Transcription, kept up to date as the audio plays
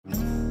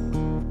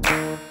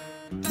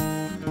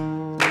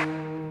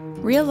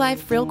Real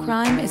Life, Real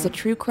Crime is a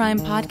true crime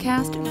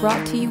podcast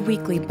brought to you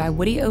weekly by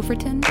Woody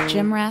Overton,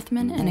 Jim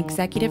Rathman, and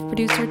executive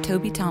producer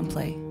Toby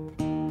Tomplay.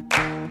 You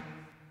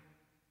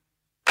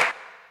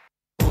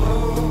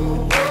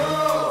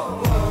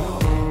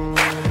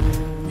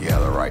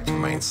have the right to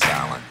remain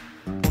silent.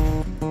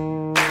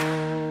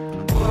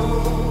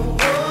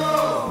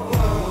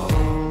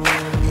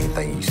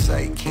 Anything you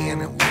say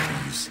can and will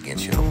be used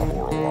against you in a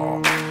court of law.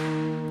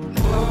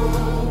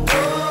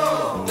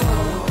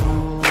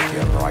 You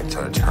have the right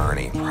to an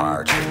attorney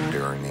prior to and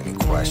during any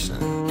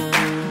questioning. You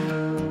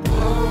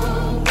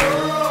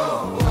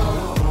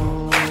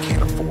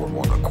can't afford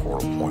one, the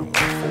court will appoint one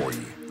for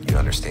you. You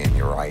understand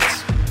your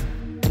rights.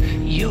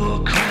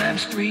 Your crime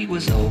spree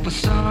was over,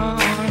 son.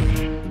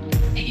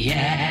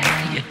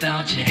 Yeah, you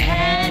thought you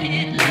had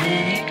it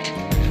licked,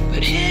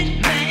 but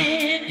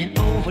Hitman in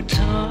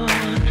Overton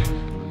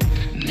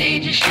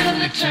made you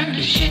shoulda turned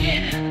to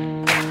shit.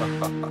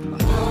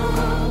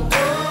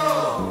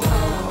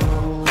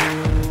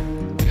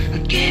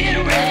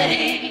 Get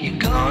ready, you're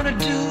gonna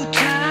do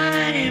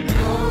time.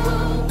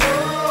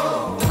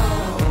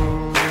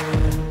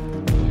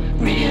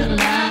 Real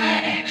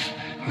life,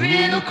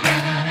 real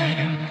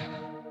crime.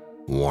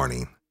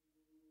 Warning.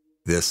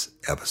 This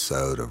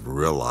episode of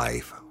Real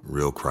Life,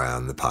 Real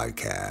Crime, the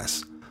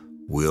podcast,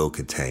 will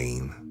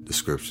contain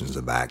descriptions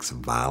of acts of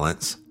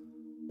violence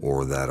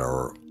or that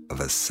are of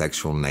a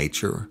sexual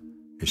nature.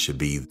 It should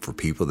be for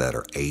people that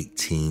are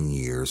 18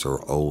 years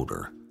or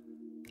older.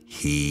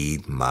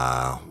 Heed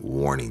my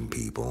warning,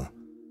 people.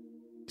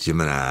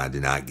 Jim and I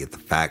did not get the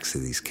facts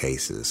of these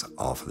cases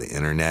off of the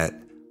internet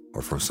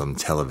or from some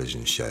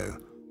television show.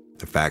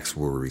 The facts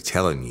we're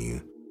retelling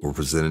you were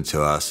presented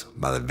to us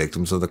by the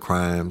victims of the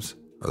crimes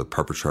or the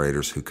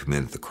perpetrators who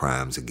committed the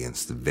crimes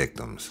against the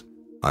victims.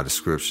 My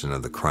description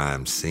of the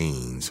crime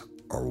scenes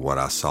are what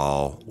I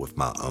saw with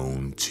my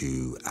own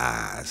two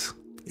eyes.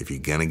 If you're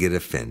gonna get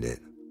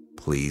offended,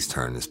 please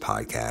turn this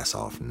podcast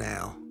off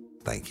now.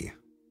 Thank you.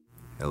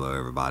 Hello,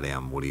 everybody.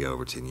 I'm Woody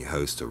Overton, your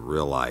host of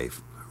Real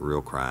Life,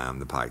 Real Crime,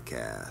 the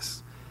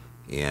podcast.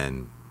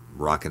 And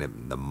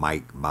rocking the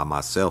mic by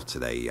myself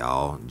today,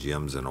 y'all.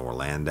 Jim's in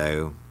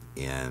Orlando,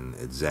 and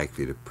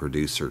executive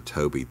producer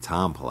Toby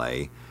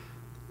Tomplay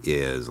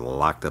is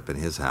locked up in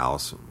his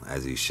house,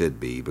 as he should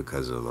be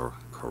because of the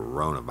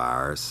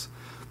coronavirus.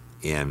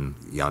 And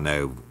y'all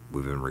know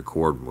we've been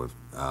recording with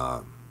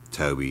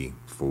Toby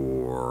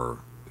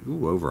for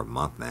over a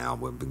month now.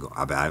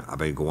 I've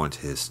been going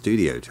to his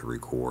studio to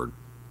record,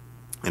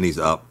 and he's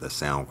up the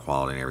sound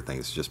quality and everything.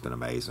 It's just been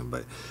amazing,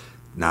 but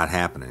not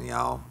happening,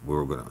 y'all.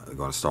 We're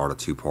going to start a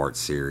 2-part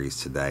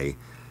series today.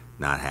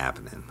 Not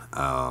happening.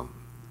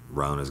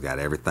 Rona's got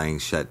everything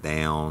shut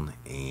down,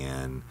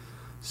 and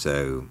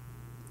so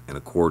in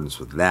accordance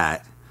with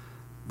that,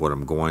 what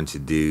I'm going to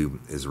do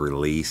is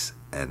release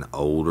an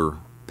older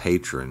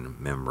patron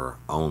member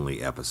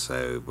only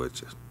episode,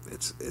 which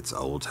it's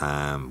old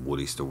time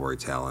Woody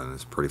storytelling.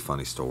 It's a pretty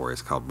funny story.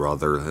 It's called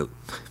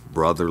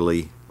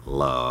Brotherly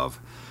Love,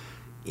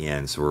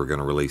 and so we're going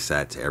to release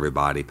that to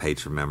everybody,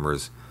 patron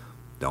members.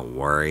 Don't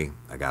worry,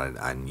 I got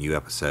a new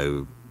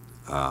episode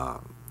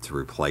to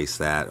replace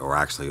that, or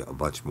actually a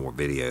bunch more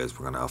videos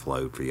we're going to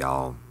upload for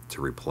y'all to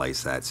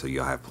replace that, so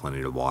you'll have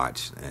plenty to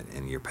watch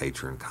in your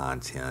Patreon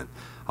content,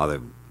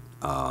 other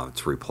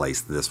to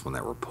replace this one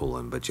that we're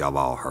pulling. But y'all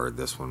all heard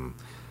this one,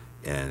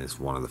 and it's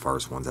one of the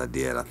first ones I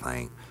did, I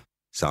think.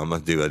 So I'm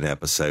going to do an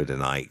episode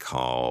tonight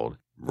called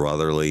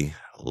Brotherly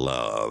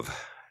Love,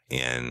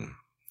 and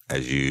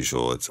as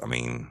usual, there's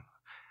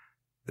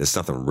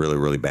nothing really,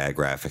 really bad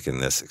graphic in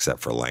this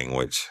except for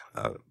language,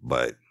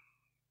 but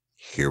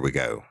here we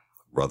go.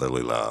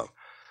 Brotherly Love.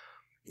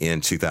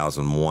 In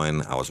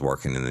 2001, I was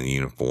working in the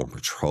Uniform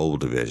Patrol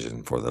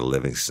Division for the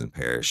Livingston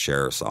Parish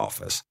Sheriff's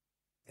Office,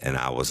 and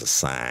I was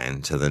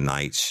assigned to the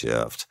night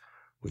shift,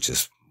 which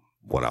is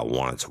what I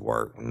wanted to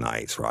work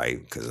nights,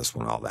 right? Because that's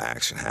when all the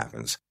action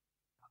happens,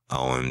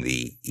 on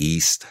the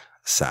east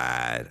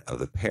side of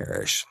the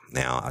parish.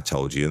 Now, I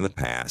told you in the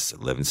past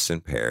that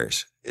Livingston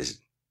Parish is,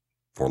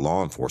 for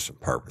law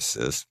enforcement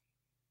purposes,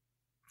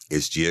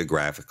 is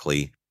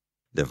geographically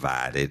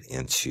divided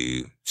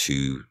into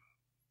two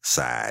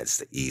sides,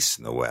 the east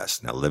and the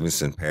west. Now,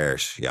 Livingston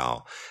Parish,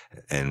 y'all,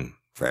 and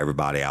for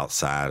everybody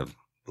outside of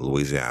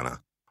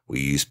Louisiana,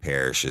 we use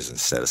parishes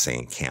instead of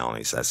saying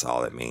counties. That's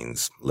all it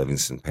means.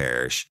 Livingston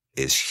Parish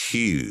is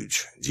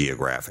huge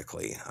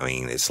geographically. I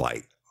mean, it's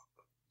like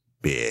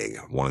big,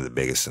 one of the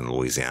biggest in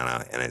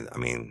Louisiana, and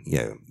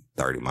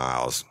 30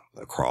 miles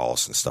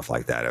across and stuff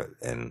like that,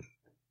 and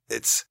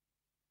it's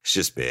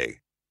just big.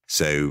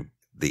 So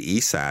the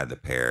east side of the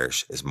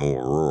parish is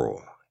more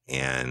rural,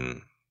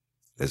 and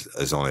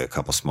there's only a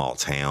couple small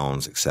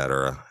towns,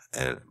 etc.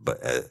 But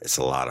it's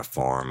a lot of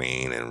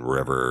farming and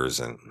rivers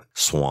and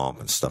swamp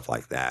and stuff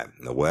like that.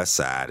 And the west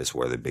side is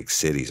where the big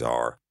cities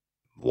are,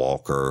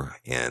 Walker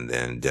and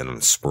then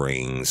Denham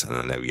Springs. And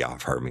I know y'all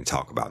have heard me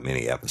talk about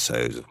many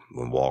episodes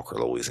in Walker,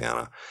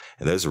 Louisiana.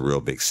 And those are real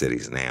big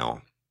cities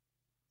now.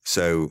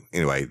 So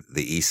anyway,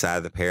 the east side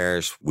of the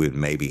parish would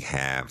maybe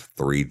have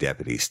 3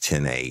 deputies,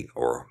 10-8,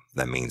 or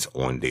that means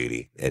on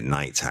duty at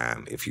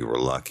nighttime if you were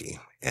lucky.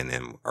 And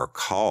then our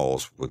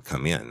calls would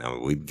come in. Now,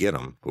 we'd get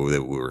them, but we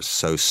were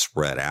so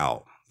spread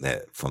out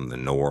that from the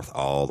north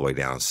all the way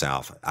down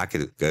south, I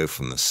could go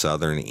from the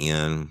southern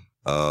end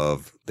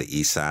of the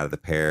east side of the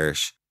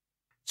parish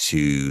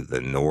to the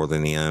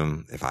northern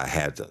end. If I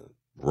had to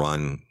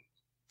run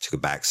to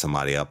back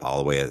somebody up all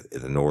the way at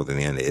the northern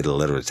end, it'll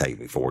literally take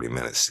me 40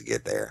 minutes to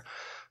get there.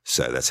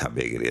 So that's how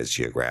big it is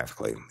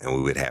geographically. And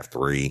we would have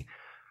 3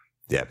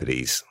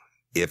 deputies,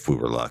 if we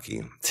were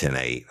lucky,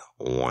 10-8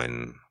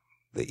 on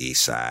the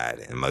east side.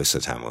 And most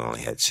of the time we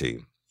only had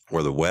 2.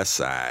 Where the west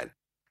side,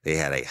 they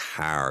had a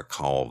higher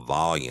call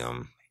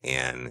volume.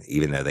 And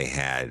even though they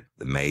had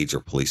the major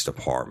police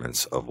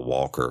departments of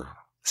Walker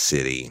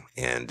City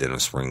and Denham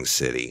Springs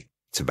City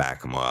to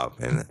back them up,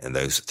 and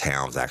those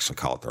towns actually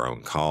called their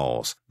own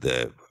calls,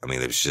 there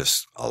was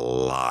just a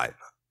lot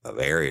of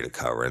area to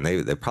cover. And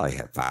they probably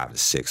had 5 to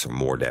 6 or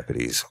more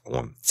deputies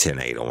on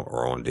 10-8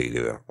 or on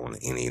duty on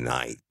any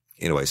night.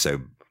 Anyway,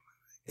 so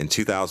in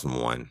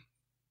 2001,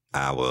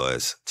 I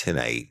was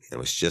 10-8. It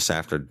was just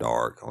after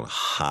dark on a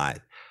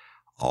hot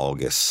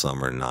August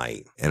summer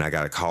night. And I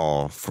got a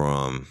call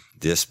from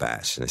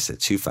dispatch, and it said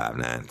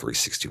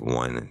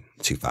 259-361. And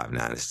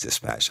 259 is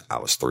dispatch. I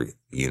was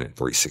unit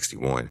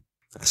 361.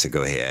 I said,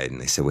 go ahead. And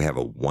they said, we have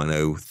a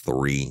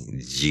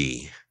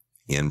 103G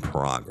in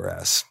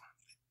progress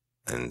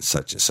and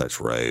such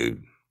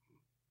road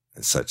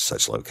and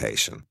such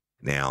location.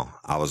 Now,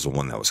 I was the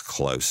one that was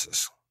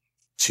closest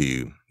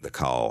to the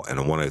call, and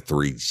a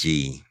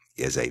 103G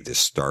is a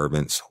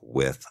disturbance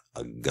with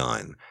a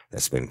gun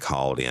that's been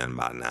called in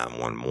by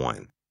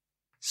 911.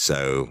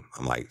 So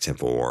I'm like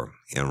 10-4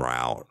 en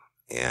route,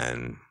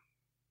 and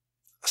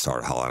I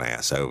started hauling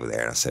ass over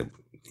there, and I said,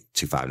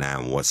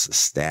 259, what's the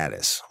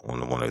status on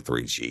the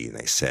 103G? And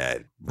they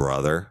said,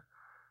 brother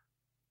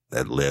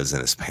that lives in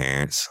his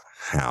parents'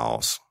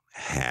 house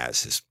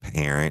has his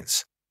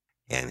parents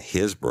and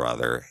his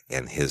brother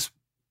and his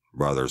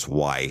brother's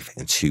wife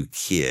and 2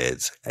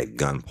 kids at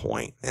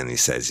gunpoint. And he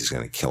says he's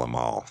going to kill them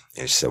all.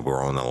 And she said,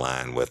 we're on the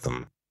line with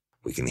them.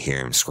 We can hear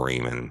him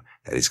screaming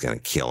that he's going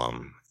to kill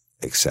them,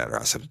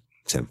 etc. I said,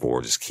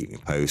 10-4, just keep me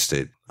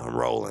posted. I'm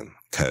rolling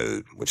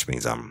code, which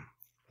means I'm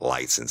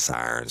lights and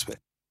sirens. But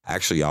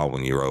actually, y'all,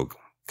 when you roll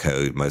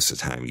code, most of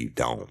the time you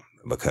don't,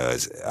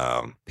 because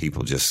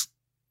people just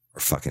are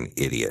fucking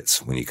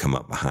idiots when you come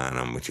up behind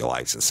them with your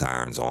lights and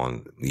sirens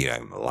on. You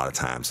know, a lot of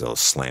times they'll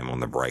slam on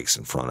the brakes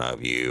in front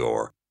of you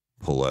or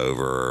pull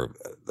over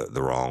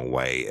the wrong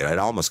way. And it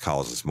almost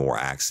causes more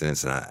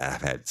accidents. And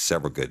I've had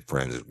several good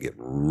friends get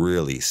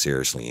really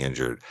seriously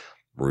injured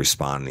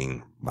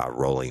responding by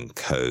rolling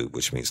code,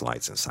 which means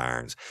lights and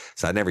sirens.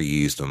 So I never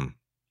used them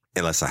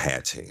unless I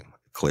had to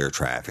clear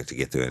traffic to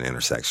get through an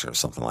intersection or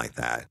something like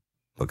that,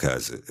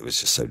 because it was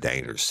just so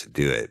dangerous to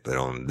do it. But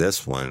on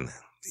this one,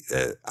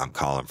 I'm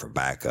calling for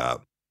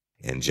backup,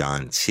 and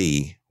John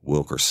T.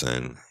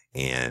 Wilkerson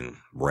and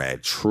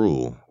Brad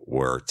Truhl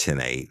were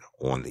 10-8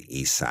 on the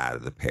east side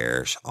of the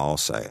parish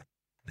also.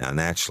 Now,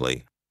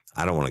 naturally,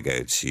 I don't want to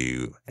go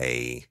to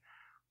a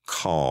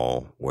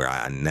call where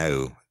I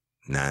know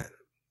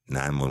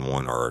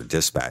 911 or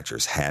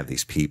dispatchers have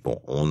these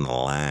people on the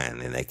line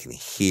and they can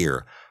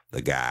hear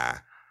the guy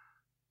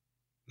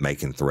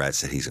making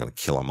threats that he's going to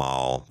kill them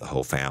all, the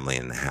whole family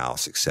in the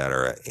house,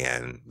 etc.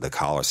 And the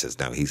caller says,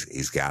 no,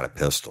 he's got a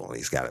pistol.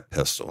 He's got a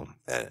pistol.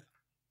 And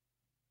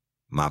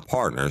my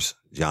partners,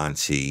 John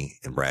T.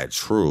 and Brad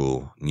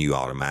Truhl, knew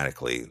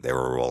automatically they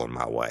were rolling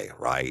my way,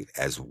 right?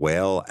 As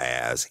well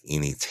as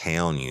any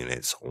town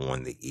units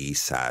on the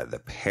east side of the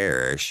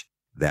parish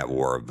that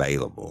were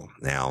available.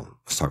 Now,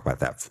 let's talk about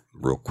that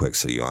real quick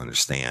so you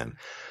understand.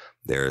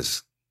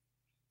 There's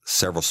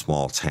several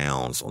small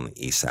towns on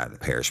the east side of the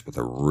parish, but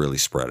they're really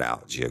spread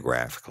out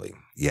geographically.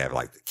 You have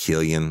like the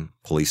Killian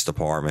Police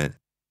Department,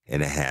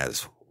 and it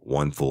has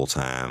one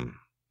full-time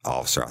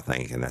officer, I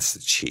think, and that's the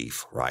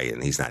chief, right?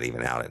 And he's not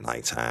even out at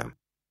nighttime.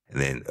 And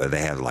then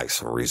they have like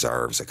some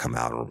reserves that come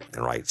out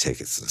and write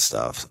tickets and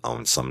stuff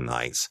on some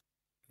nights.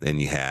 Then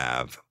you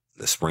have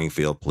the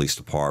Springfield Police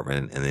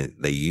Department, and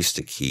they used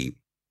to keep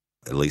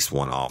at least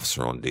one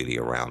officer on duty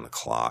around the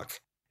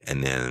clock.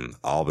 And then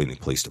Albany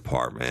Police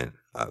Department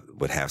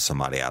would have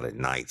somebody out at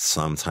night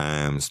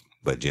sometimes,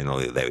 but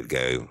generally they would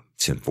go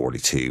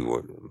 1042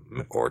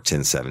 or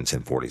 10-7,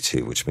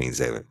 1042, which means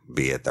they would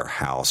be at their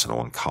house and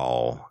on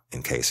call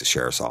in case the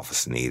sheriff's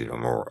office needed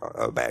them or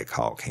a bad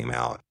call came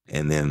out.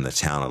 And then the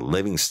town of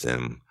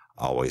Livingston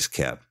always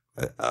kept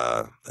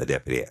an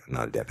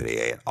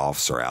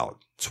officer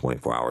out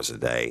 24 hours a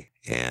day.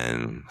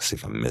 And let's see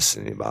if I'm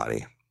missing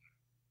anybody.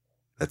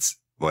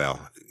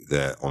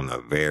 On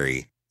the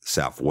very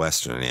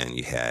southwestern end,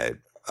 you had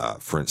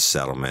French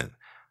Settlement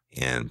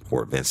in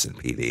Port Vincent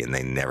PD, and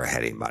they never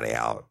had anybody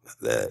out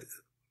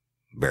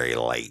very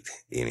late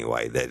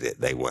anyway.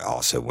 They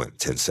also went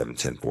 10-7,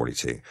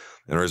 1042. And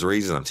there's a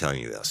reason I'm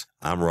telling you this.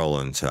 I'm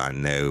rolling until I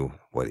know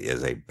what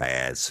is a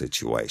bad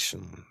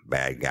situation,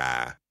 bad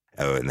guy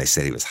Oh, and they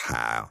said he was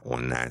high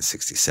on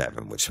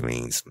 967, which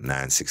means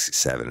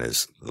 967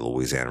 is the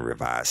Louisiana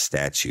Revised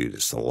Statute.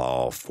 It's the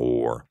law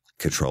for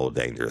controlled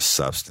dangerous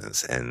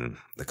substance. And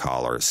the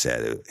caller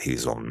said he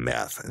was on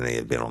meth, and he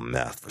had been on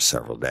meth for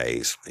several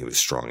days. He was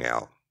strung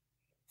out.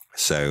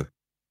 So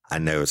I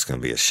know it's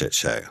going to be a shit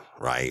show,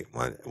 right,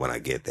 when I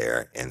get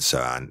there. And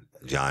so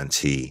John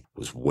T.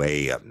 was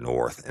way up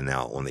north. And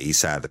now on the east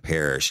side of the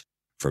parish,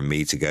 for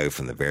me to go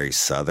from the very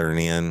southern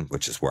end,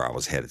 which is where I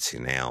was headed to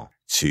now,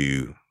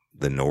 to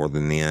the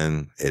northern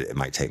end, it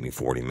might take me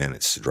 40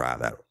 minutes to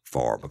drive that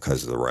far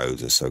because the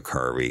roads are so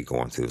curvy,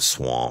 going through the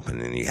swamp, and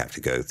then you have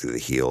to go through the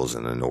hills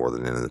in the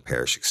northern end of the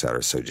parish, et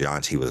cetera. So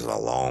John T. was a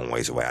long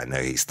ways away. I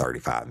know he's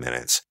 35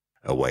 minutes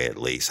away at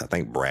least. I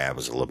think Brad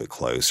was a little bit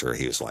closer.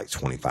 He was like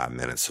 25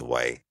 minutes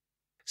away.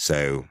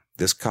 So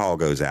this call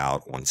goes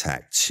out on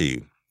TAC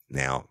 2.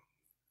 Now,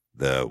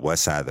 the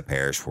west side of the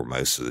parish, where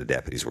most of the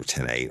deputies were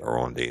 10-8 are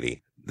on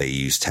duty, they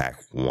use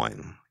TAC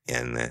 1,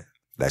 and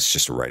that's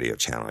just a radio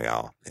channel,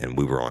 y'all. And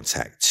we were on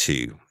TAC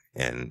 2,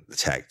 and the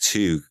TAC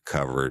 2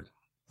 covered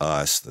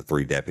us, the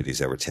 3 deputies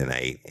that were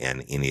 10-8,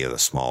 and any of the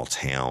small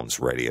towns'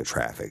 radio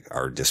traffic.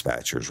 Our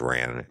dispatchers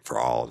ran it for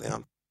all of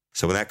them.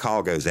 So when that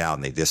call goes out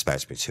and they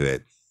dispatch me to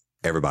it,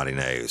 everybody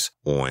knows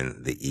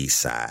on the east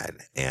side,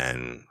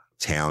 and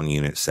town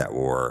units that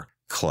were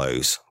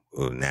close,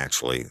 well,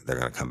 naturally, they're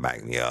going to come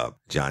back me up.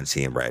 John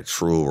T. and Brad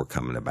Truhl were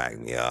coming to back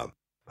me up.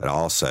 But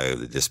also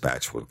the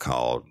dispatch would have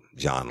called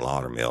John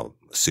Laudermill,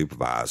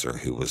 supervisor,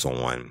 who was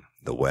on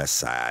the west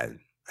side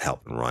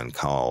helping run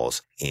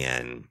calls.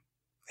 And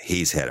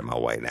he's headed my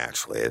way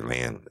naturally. I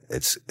mean,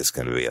 it's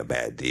going to be a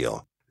bad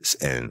deal.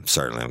 And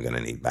certainly I'm going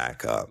to need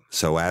backup.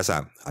 So as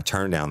I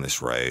turned down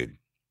this road,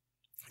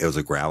 it was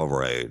a gravel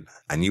road.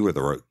 I knew where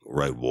the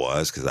road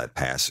was because I'd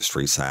passed the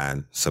street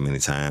side so many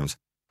times,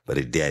 but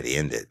it dead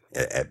ended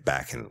at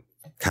back in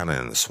kind of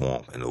in the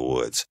swamp in the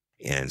woods.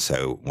 And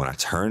so when I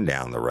turned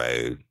down the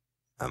road,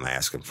 I'm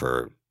asking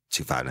for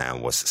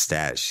 259, what's the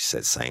status? She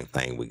said, same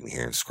thing. We can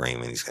hear him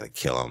screaming. He's going to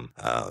kill him.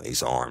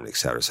 He's armed, et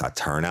cetera. So I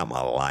turn out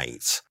my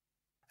lights.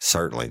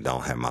 Certainly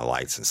don't have my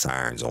lights and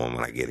sirens on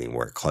when I get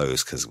anywhere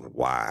close. Because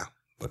why?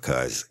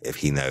 Because if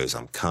he knows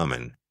I'm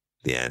coming,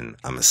 then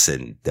I'm a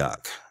sitting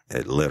duck.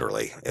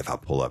 Literally, if I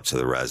pull up to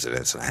the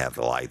residence and I have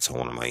the lights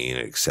on in my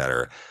unit, et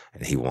cetera,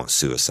 and he wants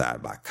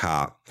suicide by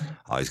cop,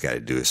 all he's got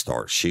to do is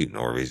start shooting,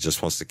 or if he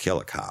just wants to kill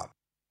a cop.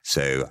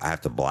 So I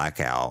have to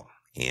black out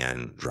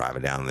and drive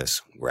it down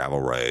this gravel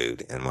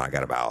road. And when I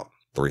got about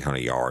 300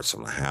 yards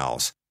from the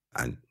house,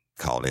 I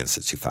called in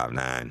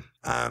 259,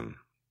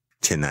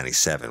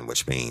 1097,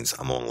 which means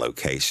I'm on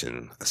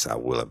location, as I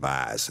will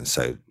advise. And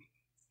so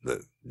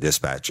the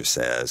dispatcher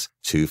says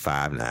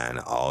 259,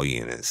 all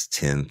units,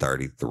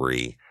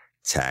 1033,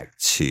 TAC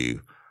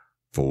 2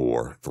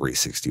 for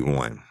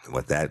 361.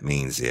 What that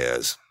means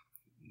is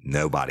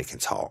nobody can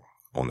talk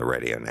on the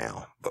radio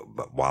now,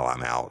 but while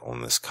I'm out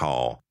on this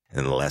call,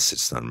 unless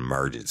it's an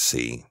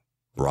emergency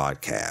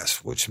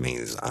broadcast, which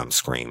means I'm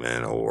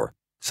screaming or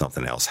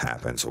something else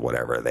happens or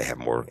whatever, they have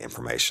more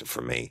information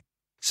for me.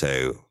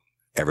 So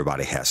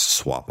everybody has to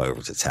swap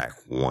over to TAC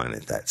 1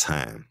 at that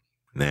time.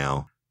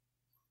 Now,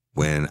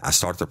 when I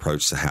start to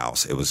approach the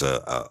house, it was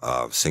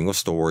a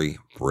single-story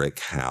brick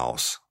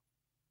house.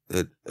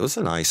 It was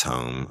a nice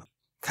home,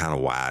 kind of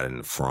wide in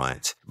the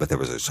front, but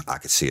I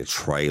could see a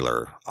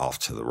trailer off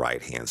to the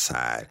right-hand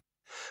side.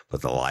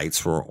 But the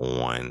lights were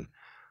on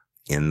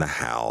in the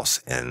house,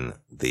 and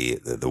the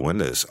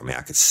windows, I mean,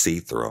 I could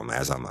see through them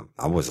as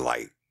I was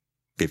like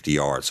 50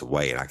 yards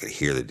away, and I could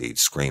hear the dude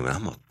screaming,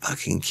 I'm going to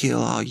fucking kill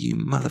all you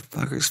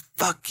motherfuckers.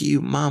 Fuck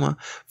you, mama.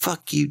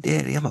 Fuck you,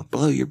 daddy. I'm going to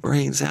blow your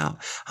brains out.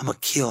 I'm going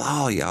to kill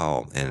all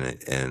y'all.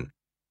 And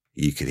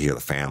you could hear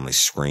the family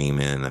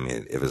screaming. I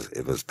mean,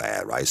 it was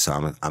bad, right?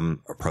 So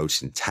I'm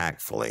approaching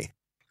tactfully,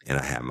 and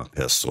I have my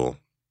pistol,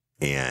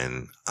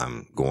 and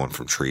I'm going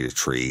from tree to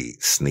tree,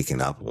 sneaking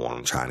up on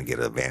them, trying to get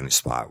a vantage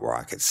spot where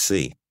I could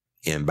see.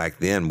 And back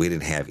then, we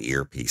didn't have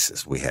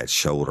earpieces. We had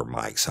shoulder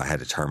mics. So I had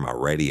to turn my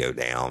radio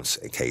down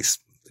in case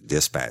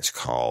dispatch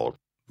called,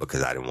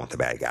 because I didn't want the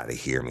bad guy to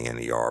hear me in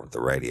the yard with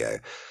the radio.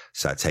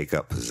 So I take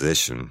up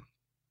position,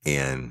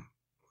 and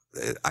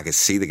I could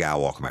see the guy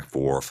walking back and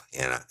forth,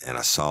 and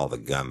I saw the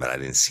gun, but I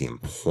didn't see him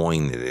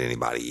pointing at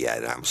anybody yet.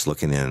 And I was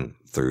looking in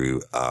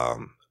through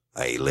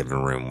a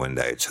living room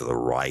window to the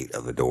right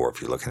of the door if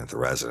you're looking at the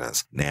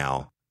residence.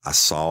 Now, I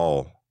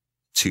saw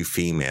 2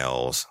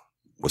 females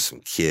with some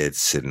kids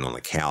sitting on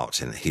the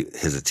couch, and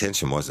his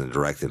attention wasn't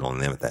directed on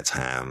them at that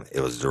time. It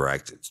was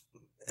directed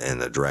in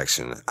the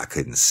direction I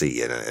couldn't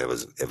see, and it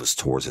was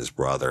towards his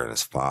brother and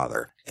his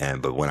father.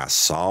 But when I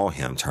saw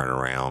him turn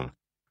around,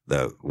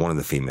 one of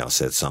the females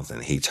said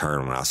something. He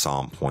turned when I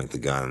saw him point the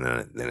gun,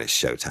 and then it's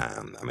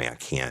showtime. I mean, I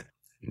can't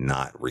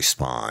not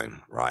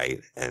respond,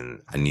 right?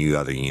 And I knew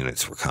other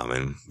units were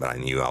coming, but I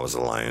knew I was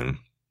alone,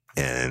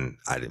 and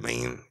I didn't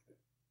mean,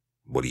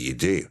 what do you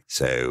do?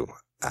 So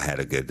I had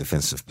a good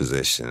defensive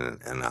position,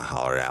 and I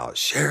hollered out,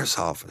 sheriff's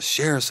office,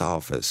 sheriff's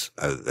office.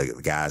 The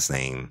guy's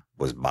name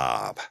was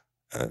Bob,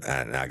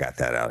 and I got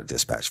that out of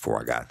dispatch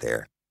before I got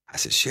there. I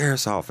said,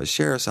 Sheriff's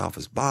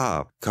Office,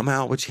 Bob, come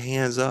out with your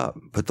hands up.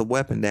 Put the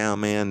weapon down,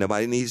 man.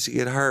 Nobody needs to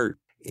get hurt.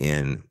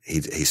 And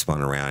he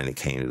spun around and he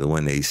came to the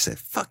window. He said,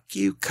 fuck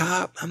you,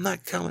 cop. I'm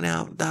not coming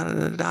out.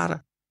 Da-da-da-da-da.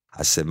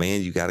 I said,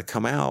 man, you got to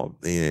come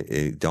out.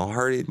 Don't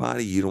hurt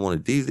anybody. You don't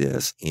want to do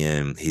this.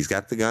 And he's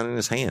got the gun in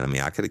his hand. I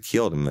mean, I could have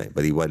killed him,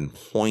 but he wasn't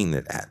pointing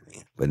it at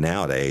me. But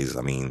nowadays,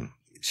 I mean,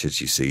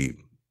 should you see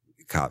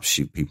cops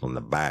shoot people in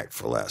the back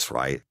for less,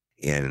 right?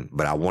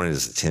 But I wanted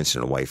his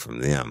attention away from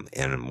them.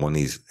 And when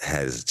he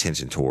had his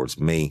attention towards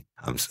me,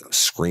 I'm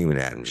screaming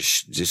at him,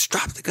 just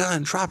drop the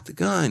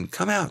gun,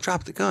 come out,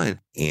 drop the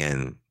gun.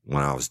 And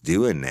when I was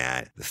doing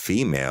that, the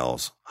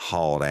females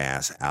hauled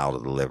ass out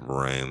of the living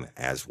room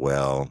as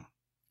well.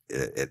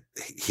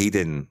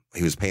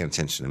 He was paying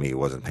attention to me. He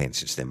wasn't paying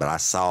attention to them, but I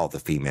saw the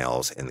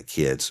females and the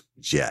kids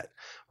jet,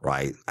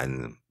 right?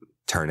 And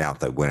turned out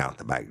they went out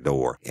the back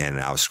door, and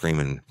I was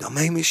screaming, don't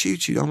make me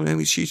shoot you. Don't make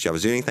me shoot you. I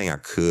was doing anything I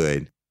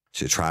could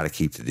to try to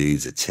keep the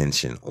dude's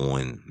attention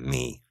on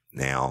me.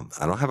 Now,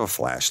 I don't have a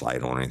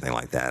flashlight on or anything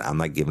like that. I'm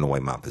not giving away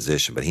my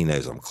position, but he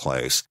knows I'm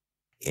close.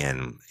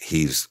 And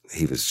he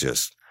was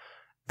just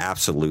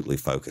absolutely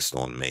focused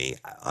on me.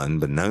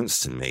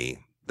 Unbeknownst to me,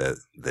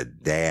 the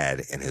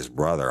dad and his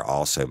brother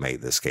also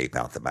made the escape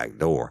out the back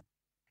door.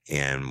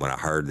 And when I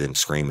heard them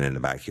screaming in the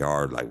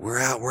backyard, like, we're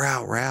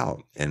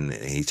out. And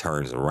he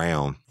turns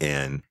around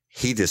and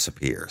he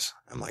disappears.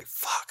 I'm like,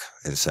 fuck.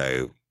 And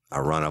so I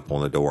run up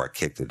on the door, I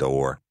kick the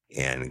door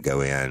and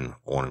go in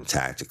on him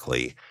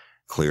tactically,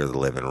 clear the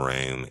living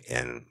room,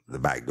 and the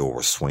back door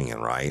was swinging,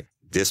 right?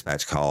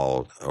 Dispatch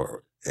called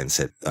and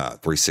said,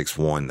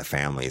 361, the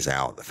family's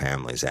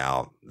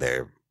out.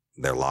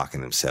 They're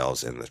locking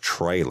themselves in the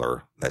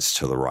trailer that's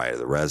to the right of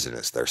the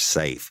residence. They're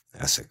safe.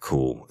 I said,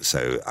 cool.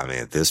 So, I mean,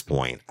 at this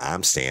point,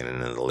 I'm standing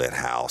in the lit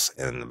house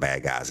and the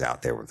bad guy's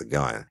out there with the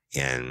gun.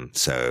 And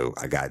so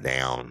I got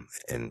down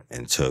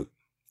and took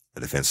a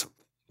defensive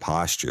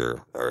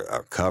posture or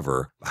a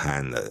cover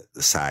behind the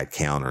side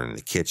counter in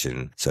the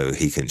kitchen so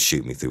he couldn't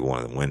shoot me through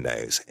one of the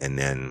windows. And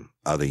then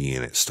other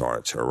units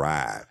started to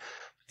arrive.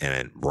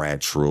 And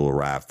Brad Truel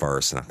arrived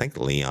first. And I think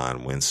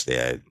Leon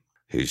Winstead,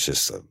 who's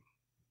just a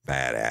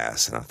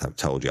badass. And I've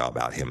told y'all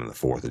about him in the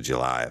 4th of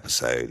July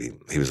episode.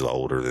 He was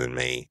older than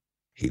me.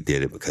 He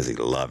did it because he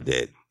loved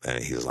it.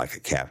 And he was like a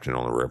captain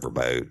on a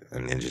riverboat,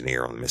 an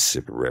engineer on the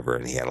Mississippi River.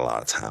 And he had a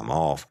lot of time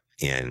off.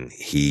 And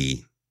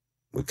he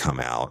would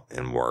come out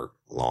and work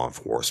law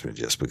enforcement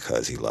just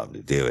because he loved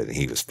to do it. And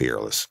he was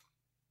fearless.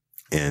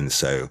 And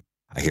so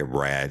I hear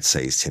Brad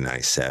says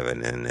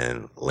 1097 and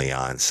then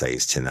Leon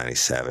says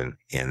 1097.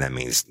 And that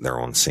means they're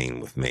on scene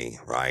with me,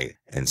 right?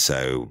 And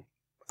so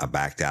I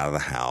backed out of the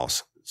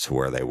house to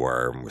where they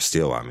were. And we're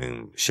still, I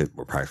mean, shit,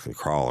 we're practically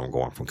crawling. I'm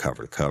going from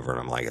cover to cover. And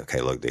I'm like,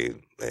 okay, look,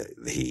 dude,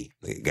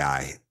 the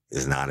guy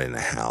is not in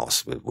the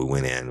house. But we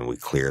went in and we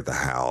cleared the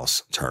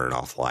house, turned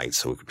off lights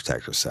so we could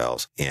protect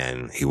ourselves.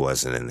 And he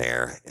wasn't in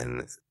there.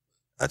 And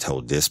I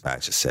told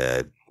dispatch, I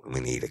said, we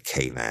need a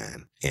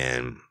K9.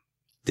 And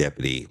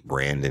Deputy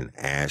Brandon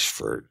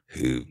Ashford,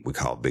 who we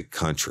call Big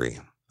Country,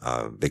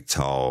 big,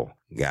 tall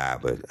guy,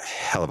 but a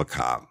hell of a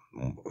cop,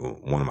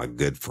 one of my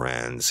good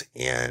friends.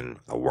 And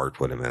I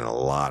worked with him in a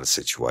lot of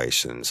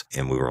situations.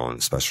 And we were on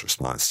the special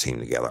response team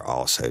together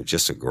also.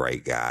 Just a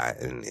great guy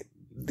and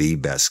the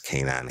best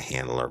K9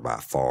 handler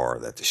by far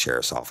that the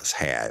sheriff's office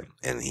had.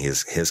 And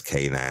his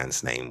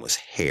K9's name was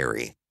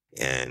Harry.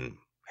 And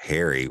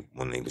Harry,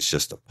 when he was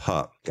just a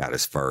pup, got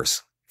his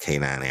first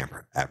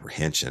K9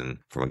 apprehension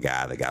from a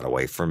guy that got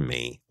away from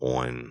me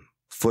on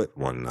foot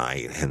one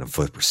night in a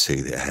foot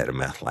pursuit that had a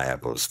meth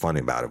lab. What was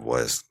funny about it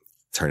was,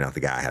 turned out the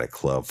guy had a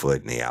club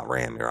foot and he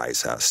outran me, right?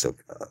 So I still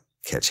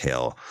catch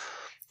hell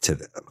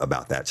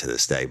about that to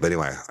this day. But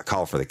anyway, I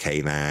called for the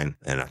K9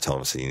 and I told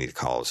him, I said, you need to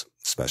call a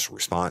special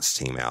response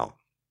team out,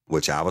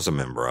 which I was a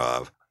member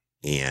of.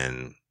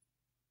 And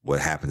what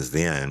happens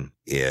then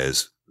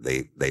is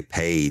they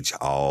page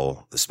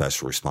all the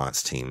special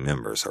response team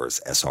members, or it's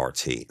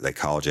SRT. They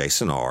call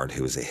Jason Ard,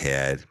 who was the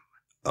head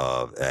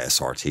of the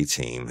SRT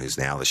team, who's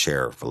now the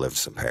sheriff for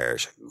Livingston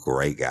Parish.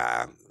 Great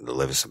guy. The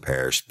Livingston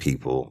Parish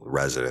people,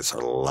 residents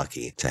are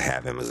lucky to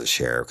have him as a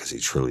sheriff because he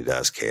truly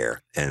does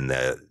care. And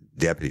the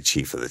deputy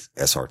chief of the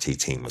SRT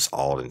team was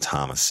Alden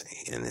Thomas.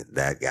 And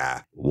that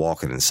guy,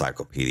 walking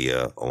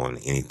encyclopedia on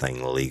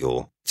anything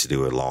legal to do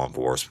with law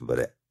enforcement, but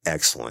an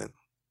excellent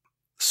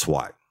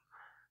SWAT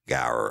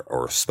guy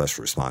or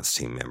special response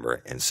team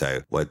member. And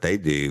so what they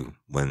do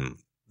when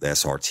the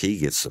SRT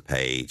gets the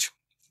page,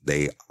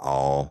 they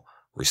all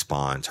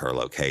respond to her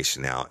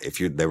location. Now, if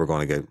we were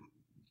going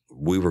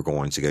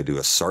to go do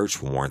a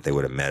search warrant, they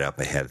would have met up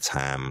ahead of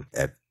time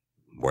at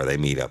where they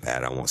meet up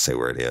at. I won't say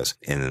where it is,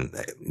 and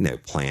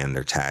plan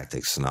their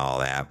tactics and all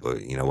that.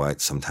 But you know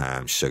what?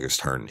 Sometimes sugar's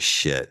turning to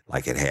shit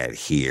like it had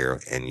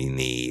here, and you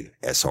need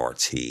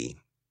SRT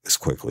as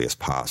quickly as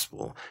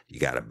possible. You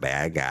got a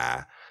bad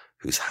guy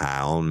who's high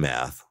on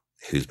meth,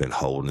 who's been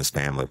holding his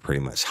family pretty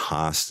much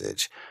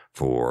hostage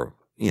for,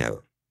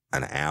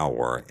 an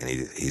hour, and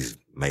he's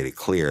made it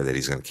clear that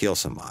he's going to kill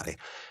somebody.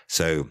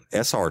 So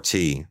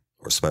SRT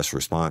or special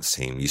response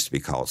team, used to be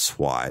called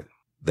SWAT.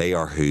 They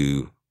are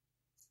who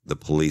the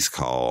police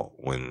call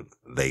when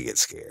they get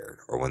scared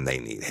or when they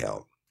need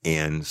help.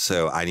 And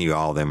so I knew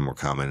all of them were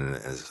coming.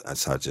 And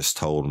so I just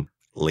told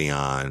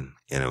Leon,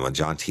 when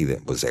John T.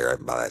 that was there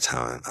by that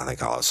time, I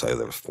think also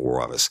there was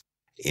 4 of us.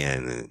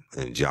 And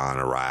John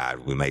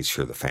arrived. We made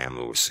sure the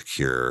family was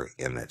secure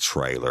in that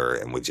trailer,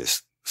 and we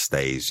just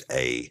staged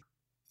a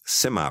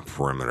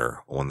semi-perimeter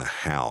on the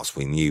house.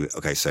 We knew,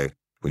 okay, so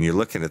when you're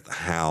looking at the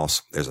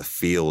house, there's a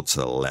field to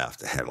the left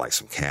that had like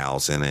some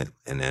cows in it.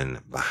 And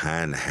then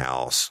behind the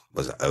house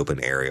was an open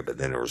area, but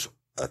then there was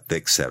a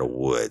thick set of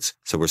woods.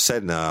 So we're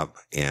setting up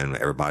and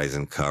everybody's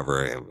in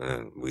cover,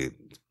 and we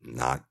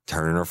not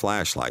turning our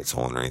flashlights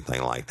on or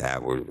anything like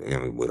that. We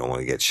don't want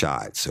to get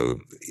shot.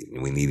 So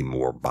we need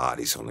more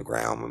bodies on the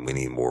ground, and we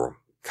need more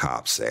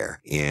cops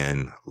there.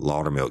 And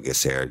Laudermill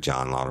gets there,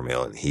 John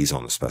Laudermill, and he's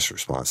on the special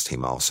response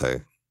team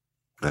also.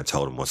 I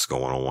told him what's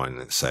going on.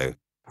 And so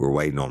we're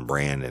waiting on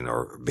Brandon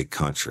or Big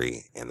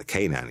Country and the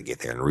K9 to get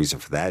there. And the reason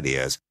for that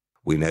is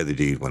we know the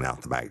dude went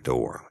out the back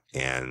door,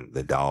 and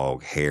the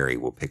dog, Harry,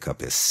 will pick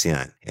up his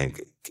scent, and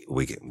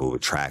we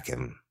would track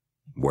him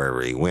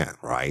wherever he went,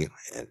 right?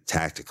 And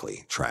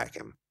tactically track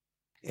him.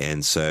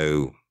 And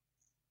so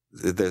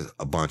there's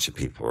a bunch of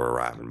people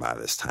arriving by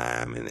this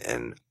time,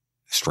 and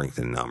strength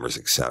in numbers,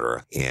 et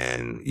cetera.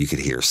 And you could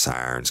hear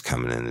sirens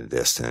coming in the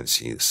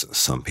distance.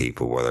 Some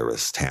people, whether it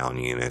was town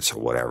units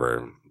or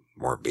whatever,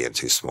 weren't being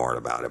too smart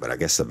about it. But I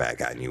guess the bad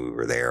guy knew we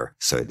were there,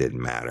 so it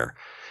didn't matter.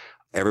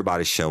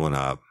 Everybody's showing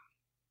up,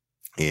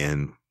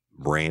 and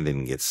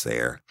Brandon gets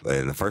there.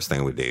 And the first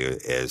thing we do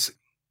is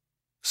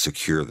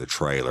secure the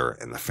trailer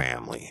and the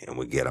family, and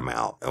we get them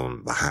out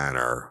on behind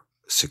our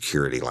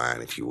security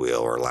line, if you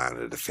will, or line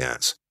of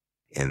defense,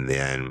 and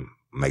then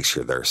make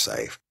sure they're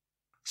safe.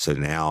 So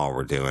now all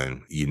we're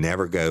doing, you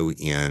never go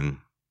in,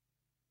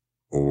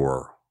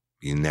 or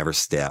you never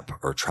step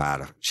or try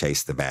to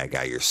chase the bad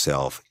guy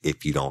yourself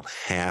if you don't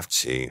have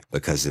to,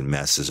 because it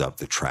messes up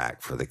the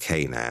track for the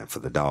K9, for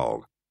the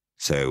dog.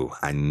 So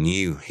I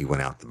knew he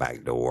went out the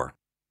back door.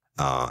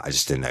 I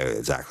just didn't know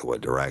exactly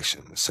what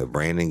direction. So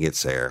Brandon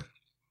gets there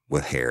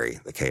with Harry,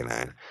 the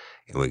K9,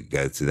 and we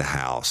go through the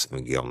house and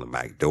we get on the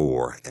back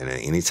door. And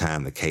at any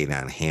time the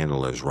K9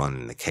 handler is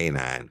running the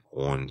K9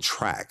 on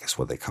track, that's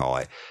what they call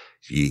it,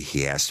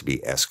 he has to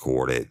be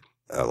escorted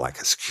like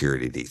a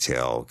security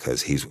detail,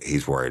 because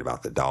he's worried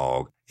about the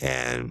dog.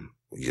 And,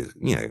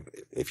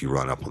 if you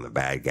run up on the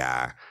bad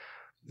guy,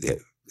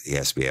 he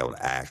has to be able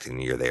to act,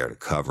 and you're there to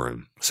cover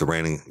him. So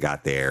Brandon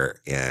got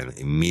there, and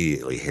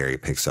immediately Harry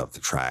picks up the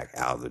track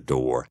out of the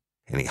door,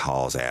 and he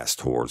hauls ass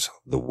towards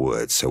the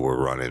woods. So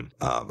we're running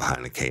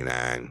behind the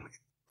K9,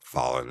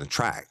 following the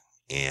track.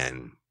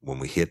 And when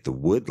we hit the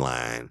wood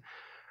line,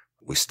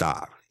 we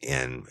stop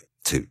and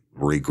to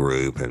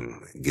regroup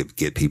and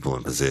get people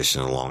in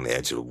position along the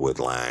edge of the wood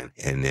line.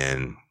 And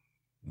then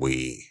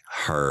we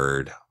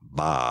heard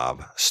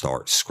Bob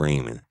start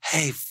screaming,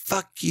 "Hey,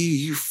 fuck you,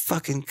 you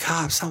fucking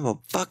cops. I'm gonna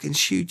fucking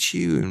shoot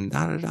you." And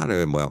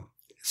And well,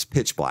 it's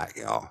pitch black,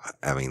 y'all.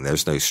 I mean,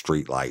 there's no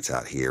street lights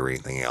out here or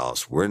anything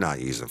else. We're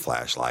not using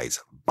flashlights.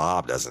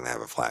 Bob doesn't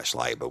have a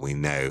flashlight, but we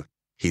know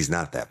he's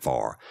not that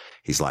far.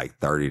 He's like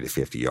 30 to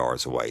 50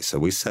 yards away. So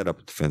we set up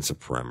a defensive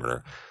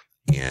perimeter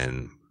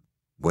and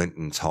went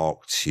and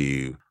talked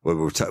to,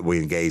 we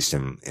engaged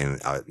him,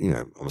 and, I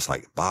was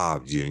like,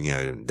 "Bob,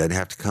 doesn't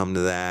have to come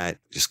to that.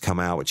 Just come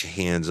out with your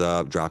hands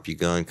up, drop your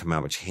gun, come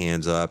out with your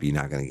hands up. You're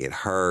not going to get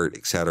hurt,"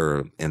 et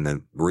cetera. And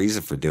the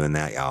reason for doing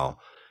that, y'all,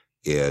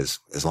 is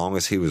as long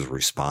as he was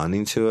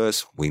responding to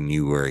us, we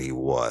knew where he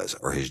was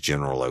or his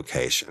general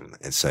location.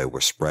 And so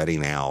we're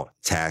spreading out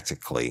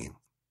tactically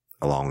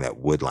along that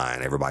wood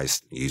line.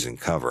 Everybody's using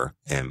cover.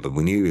 But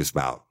we knew he was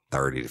about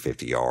 30 to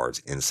 50 yards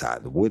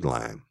inside the wood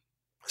line.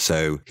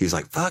 So he's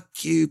like, "Fuck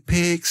you,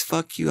 pigs.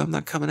 Fuck you. I'm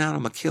not coming out.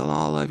 I'm going to kill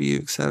all of you,"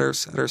 et cetera, et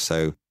cetera.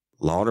 So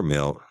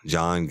Laudermill,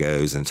 John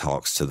goes and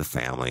talks to the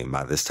family. And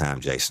by this time,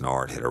 Jason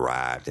Ard had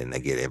arrived, and they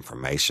get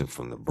information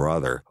from the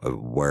brother of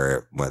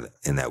where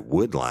in that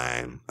wood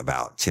line,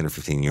 about 10 or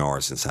 15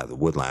 yards inside the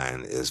wood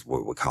line, is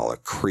what we call a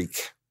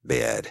creek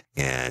bed.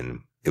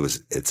 And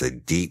it's a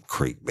deep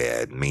creek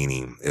bed,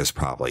 meaning it's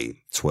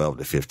probably 12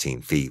 to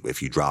 15 feet.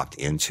 If you dropped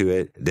into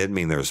it, it didn't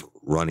mean there's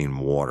running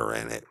water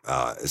in it.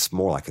 It's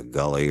more like a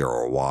gully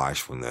or a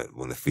wash when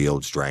the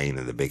fields drain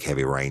and the big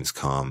heavy rains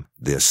come.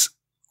 This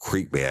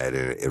creek bed,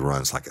 it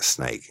runs like a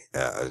snake.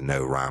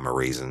 No rhyme or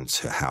reason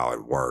to how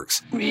it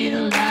works.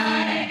 Real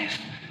life,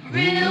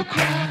 real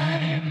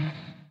crime.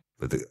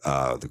 But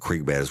the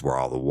creek bed is where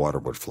all the water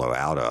would flow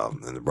out of.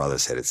 And the brother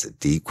said it's a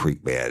deep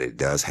creek bed. It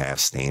does have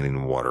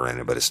standing water in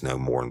it, but it's no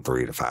more than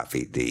 3 to 5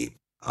 feet deep.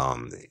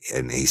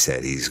 And he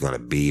said he's going to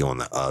be on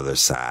the other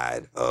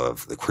side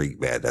of the creek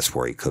bed. That's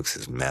where he cooks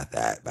his meth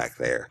at back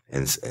there.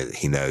 And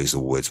he knows the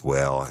woods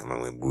well. I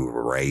mean, we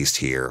were raised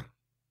here.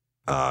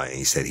 And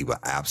he said he will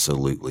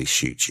absolutely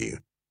shoot you.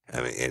 I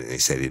mean, and he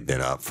said he'd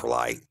been up for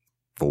like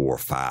 4 or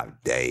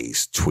 5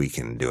 days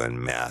tweaking,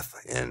 doing meth,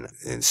 and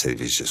said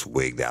he's just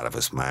wigged out of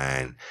his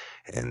mind,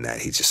 and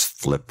that he just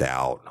flipped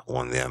out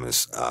on them and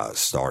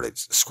started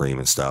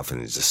screaming stuff,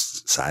 and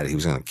just decided he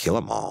was going to kill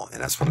them all.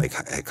 And that's when they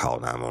had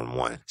called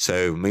 911.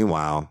 So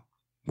meanwhile,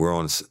 we're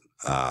on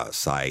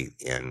site,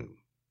 and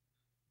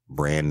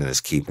Brandon is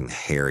keeping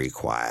Harry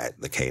quiet,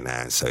 the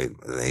K9, so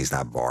he's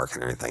not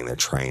barking or anything. They're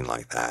trained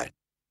like that.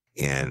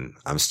 And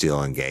I'm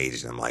still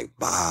engaged. I'm like,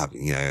 Bob,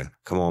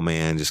 come on,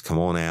 man, just come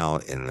on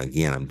out. And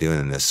again, I'm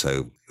doing this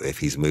so if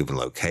he's moving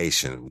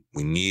location,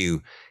 we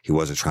knew he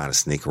wasn't trying to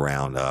sneak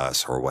around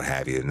us or what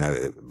have you.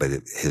 No, but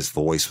his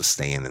voice was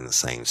staying in the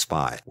same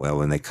spot. Well,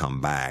 when they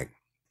come back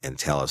and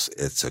tell us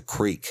it's a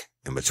creek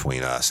in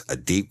between us, a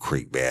deep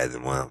creek bed,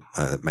 and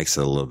it makes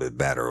it a little bit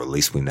better. Or at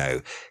least we know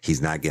he's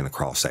not getting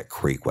across that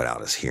creek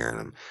without us hearing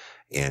him.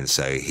 And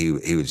so he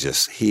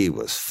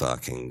was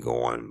fucking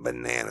going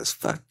bananas.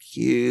 Fuck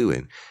you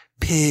and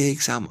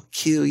pigs. I'm going to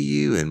kill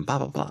you and blah,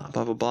 blah, blah,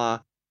 blah, blah, blah.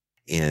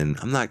 And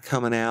I'm not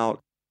coming out.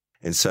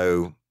 And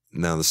so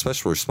now the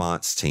special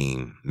response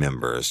team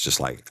members, just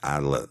like I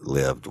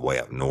lived way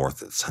up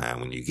north at the time,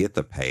 when you get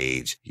the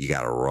page, you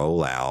got to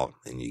roll out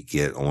and you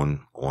get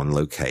on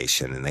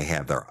location, and they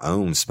have their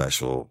own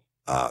special,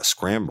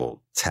 scrambled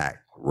TAC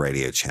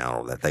radio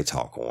channel that they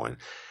talk on.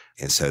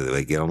 And so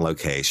they get on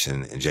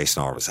location, and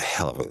Jason R was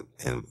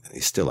and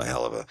he's still a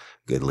hell of a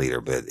good leader,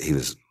 but he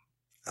was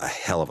a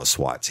hell of a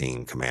SWAT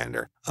team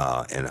commander.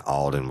 And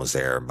Alden was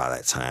there by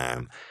that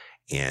time.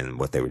 And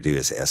what they would do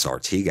is the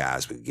SRT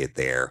guys would get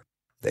there.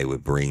 They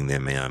would bring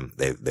them in.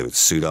 They would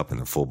suit up in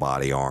the full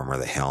body armor,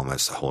 the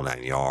helmets, the whole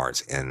 9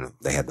 yards, and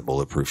they had the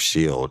bulletproof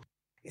shield.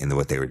 And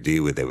what they would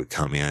do is they would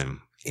come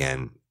in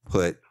and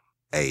put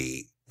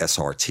a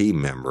SRT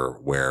member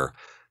where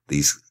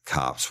these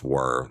cops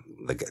were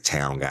the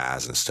town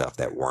guys and stuff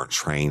that weren't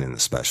trained in the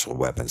special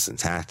weapons and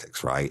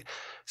tactics, right?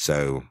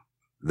 So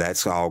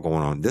that's all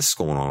going on. This is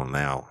going on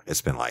now.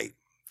 It's been like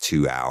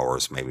 2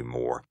 hours, maybe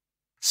more.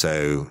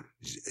 So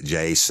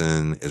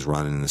Jason is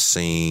running the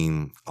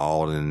scene.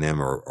 Alden and them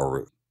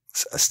are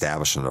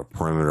establishing a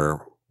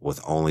perimeter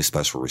with only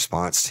special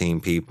response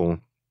team people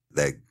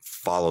that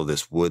follow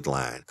this wood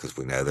line, because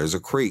we know there's a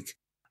creek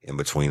in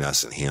between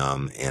us and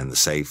him, and the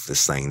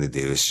safest thing to do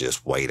is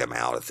just wait him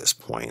out at this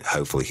point.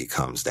 Hopefully he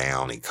calms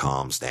down,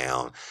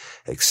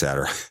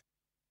 etc.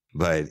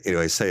 But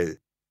anyway, so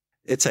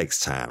it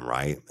takes time,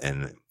 right?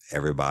 And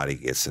everybody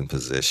gets in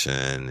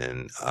position,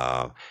 and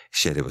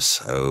it was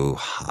so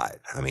hot.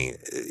 I mean,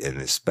 and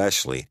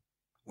especially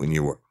when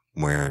you were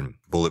wearing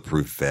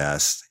bulletproof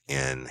vests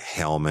and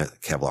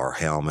Kevlar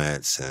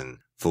helmets and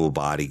full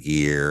body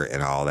gear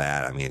and all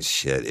that. I mean,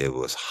 it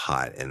was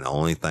hot. And the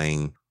only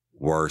thing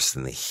worse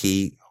than the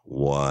heat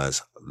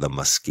was the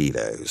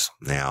mosquitoes.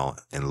 Now,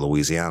 in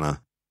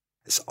Louisiana,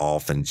 it's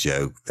often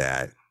joked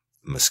that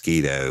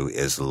mosquito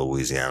is the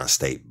Louisiana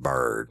state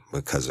bird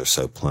because they're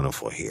so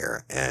plentiful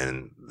here.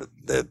 And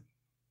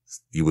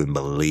you wouldn't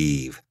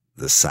believe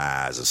the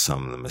size of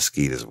some of the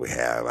mosquitoes we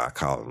have. I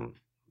call them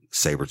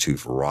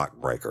saber-toothed rock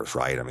breakers,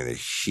 right? I mean, they're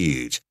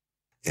huge.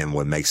 And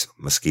what makes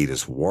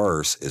mosquitoes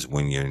worse is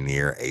when you're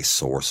near a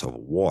source of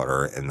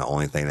water. And the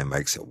only thing that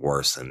makes it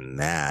worse than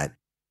that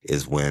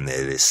is when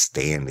it is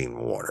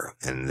standing water.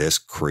 And this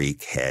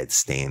creek had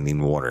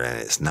standing water, and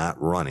it's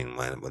not running.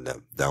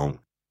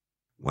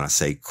 When I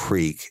say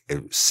creek,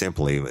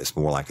 it's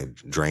more like a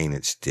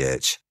drainage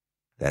ditch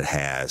that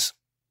has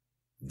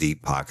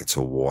deep pockets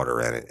of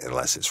water in it,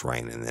 unless it's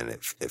raining, and then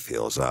it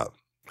fills up.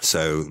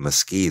 So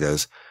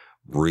mosquitoes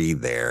breed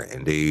there,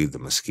 and dude, the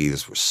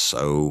mosquitoes were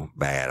so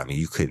bad. I mean,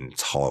 you couldn't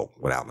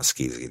talk without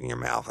mosquitoes getting in your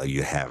mouth.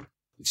 You have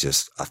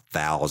just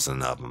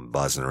 1,000 of them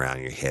buzzing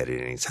around your head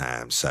at any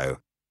time. So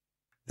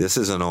this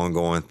is an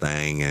ongoing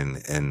thing,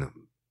 and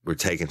we're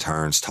taking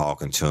turns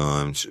talking to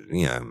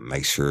him,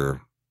 make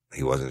sure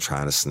he wasn't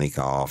trying to sneak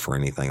off or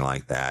anything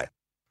like that.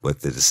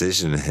 But the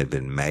decision had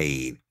been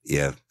made,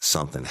 if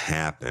something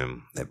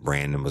happened, that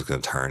Brandon was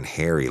going to turn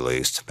Harry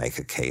loose to make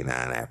a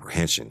K9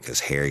 apprehension,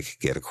 because Harry could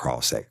get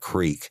across that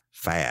creek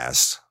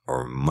fast,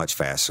 or much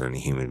faster than a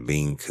human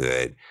being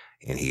could,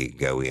 and he could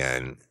go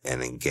in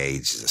and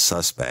engage the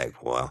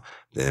suspect. Well,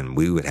 then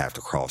we would have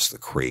to cross the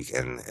creek.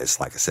 And it's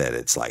like I said,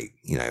 it's like,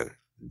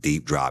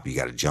 deep drop. You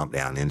got to jump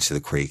down into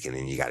the creek, and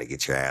then you got to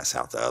get your ass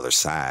out the other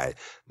side.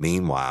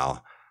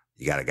 Meanwhile,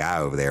 you got a guy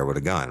over there with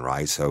a gun,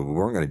 right? So we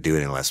weren't going to do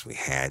it unless we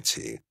had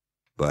to.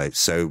 But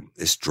so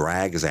this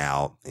drags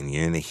out, and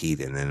you're in the heat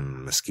and then the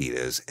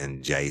mosquitoes,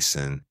 and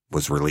Jason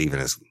was relieving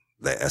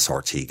the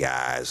SRT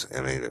guys.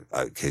 I mean,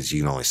 because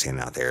you can only stand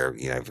out there,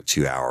 for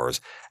 2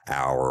 hours,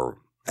 hour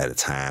at a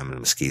time, and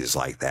mosquitoes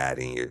like that,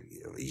 and you're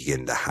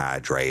getting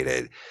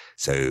dehydrated.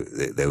 So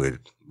they would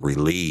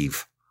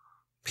relieve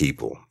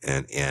people,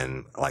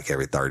 and like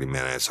every 30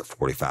 minutes or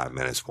 45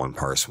 minutes, one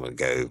person would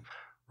go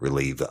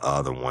relieve the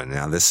other one.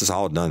 Now, this is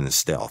all done in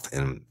stealth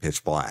in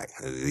pitch black.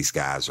 These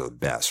guys are the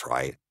best,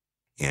 right?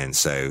 And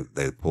so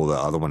they pull the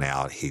other one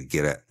out. He'd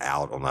get it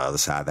out on the other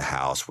side of the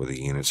house where the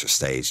units are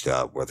staged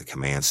up, where the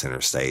command center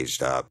is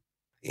staged up,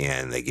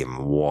 and they give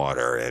him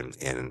water,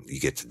 and you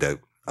get to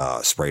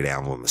spray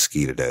down with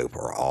mosquito dope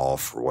or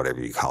off or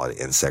whatever you call it,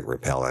 insect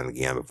repellent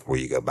again before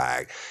you go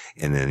back.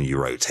 And then you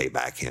rotate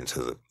back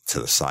into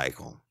the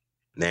cycle.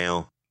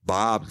 Now,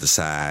 Bob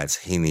decides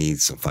he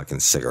needs some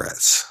fucking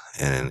cigarettes.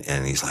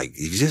 And he's like,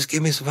 if you just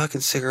give me some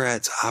fucking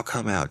cigarettes, I'll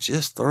come out.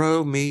 Just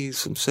throw me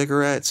some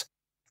cigarettes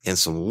and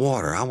some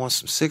water. I want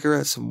some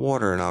cigarettes, some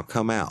water, and I'll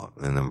come out.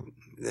 And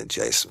then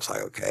Jason was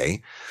like,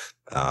 okay.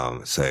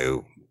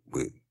 So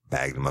we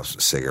bagged him up some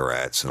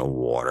cigarettes and a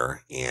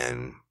water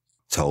and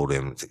told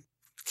him to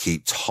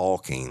keep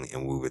talking,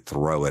 and we would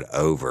throw it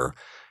over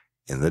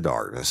in the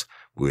darkness.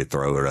 We would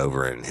throw it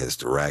over in his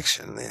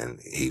direction, and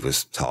he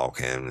was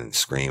talking and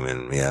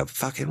screaming, yeah,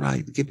 fucking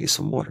right. Give me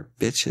some water,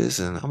 bitches.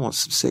 And I want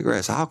some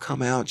cigarettes. I'll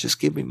come out. Just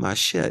give me my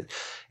shit.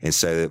 And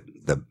so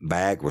the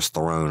bag was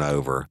thrown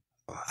over.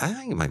 I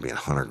think it might be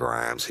 100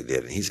 grams he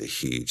did. And he's a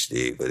huge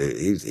dude, but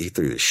he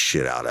threw the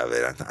shit out of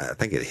it. I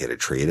think it hit a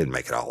tree. It didn't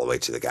make it all the way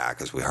to the guy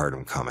because we heard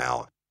him come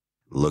out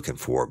looking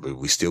for it, but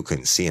we still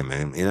couldn't see him.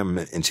 And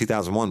in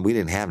 2001, we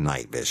didn't have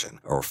night vision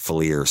or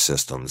FLIR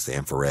systems, the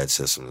infrared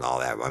systems and all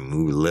that. I mean,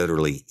 we were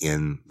literally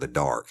in the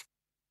dark.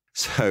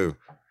 So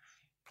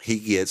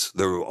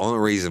the only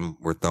reason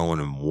we're throwing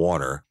him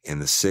water in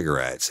the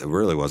cigarettes, it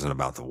really wasn't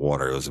about the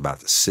water. It was about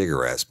the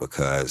cigarettes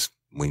because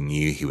we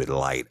knew he would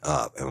light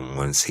up. And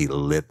once he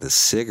lit the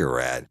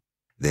cigarette,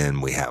 then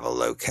we have a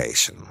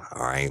location.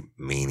 All right.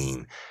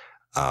 Meaning,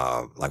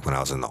 like when I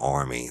was in the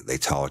Army, they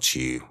taught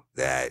you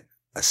that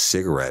a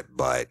cigarette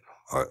butt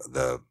or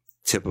the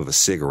tip of a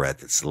cigarette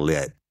that's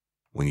lit,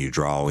 when you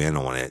draw in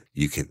on it,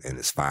 and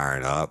it's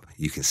firing up,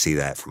 you can see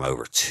that from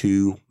over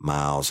 2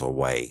 miles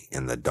away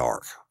in the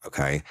dark.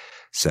 Okay.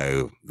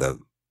 So the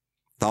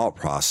thought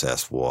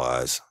process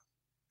was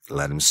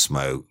let him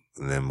smoke,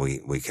 and then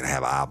we can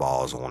have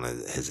eyeballs on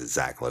his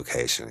exact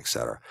location,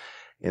 etc.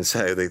 And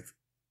so they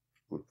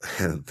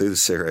threw the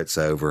cigarettes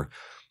over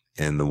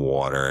in the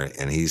water,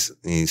 and he's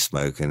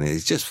smoking, and he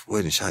just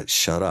wouldn't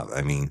shut up.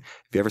 I mean,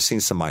 if you ever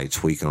seen somebody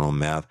tweaking on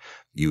meth,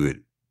 you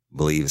would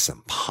believe it's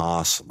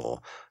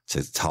impossible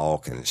to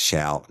talk and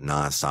shout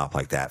nonstop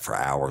like that for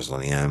hours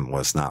on end.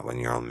 Well, it's not when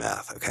you're on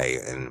meth. Okay.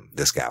 And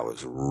this guy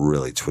was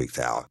really tweaked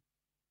out.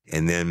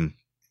 And then,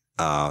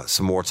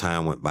 some more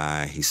time went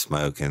by. He's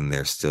smoking.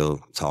 They're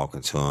still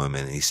talking to him.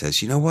 And he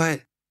says, you know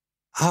what?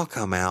 I'll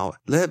come out.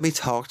 Let me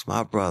talk to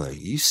my brother.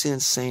 You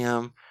send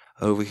Sam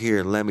over here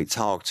and let me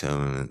talk to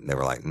him. And they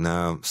were like,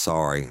 no,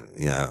 sorry.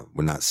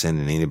 We're not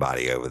sending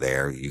anybody over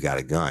there. You got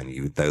a gun.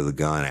 You throw the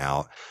gun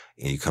out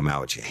and you come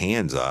out with your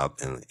hands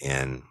up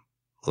and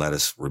let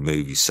us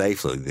remove you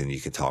safely. Then you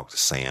can talk to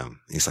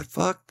Sam. He's like,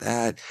 fuck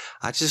that.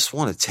 I just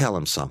want to tell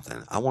him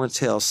something. I want to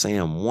tell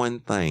Sam one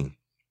thing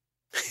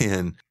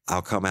and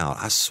I'll come out.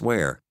 I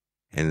swear.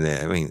 And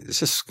then, I mean, it's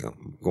just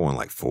going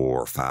like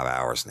 4 or 5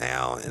 hours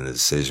now. And the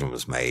decision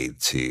was made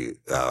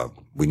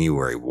we knew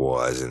where he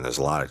was, and there's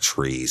a lot of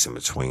trees in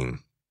between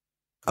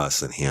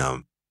us and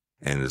him.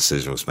 And the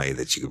decision was made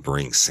that you could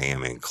bring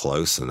Sam in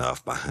close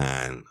enough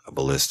behind a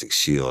ballistic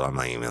shield. I'm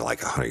not even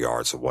like 100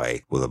 yards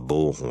away with a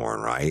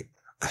bullhorn, right?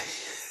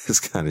 This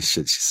kind of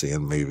shit you see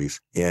in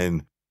movies.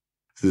 And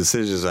the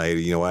decision is made,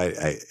 you know what?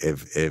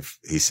 If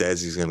he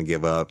says he's going to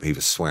give up, he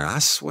was swearing, I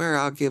swear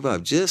I'll give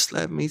up. Just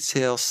let me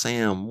tell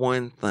Sam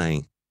one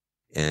thing.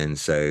 And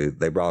so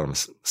they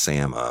brought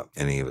Sam up,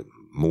 and he was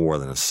more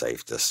than a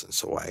safe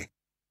distance away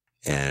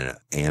and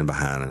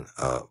behind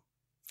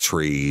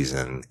trees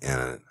and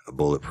a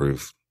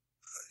bulletproof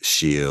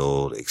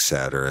shield, et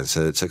cetera. And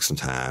so it took some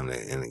time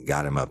and it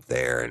got him up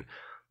there.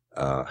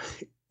 And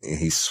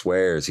he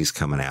swears he's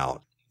coming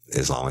out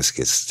as long as he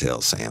gets to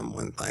tell Sam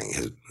one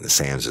thing.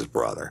 Sam's his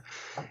brother.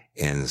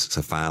 And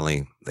so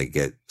finally they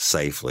get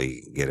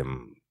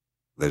him.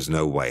 There's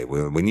no way.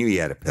 We knew he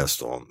had a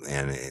pistol,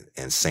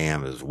 and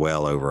Sam is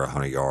well over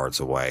 100 yards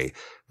away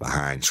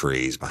behind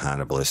trees,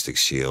 behind a ballistic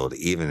shield.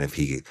 Even if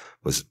he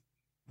was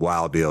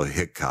Wild Bill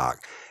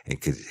Hickok and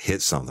could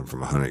hit something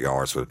from 100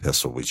 yards with a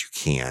pistol, which you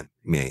can't,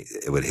 I mean,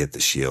 it would hit the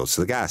shield.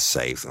 So the guy's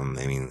safe. I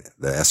mean,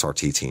 the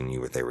SRT team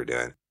knew what they were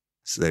doing.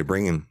 So they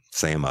bring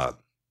Sam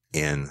up,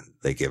 and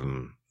they give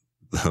him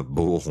the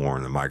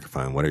bullhorn, the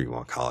microphone, whatever you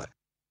want to call it.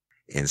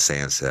 And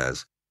Sam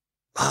says,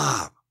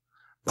 Bob,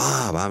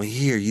 I'm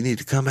here. You need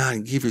to come out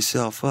and give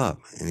yourself up.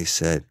 And he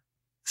said,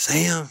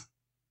 Sam,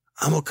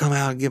 I'm going to come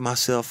out and give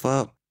myself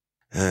up.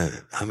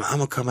 I'm going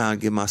to come out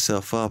and give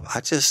myself up.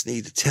 I just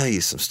need to tell you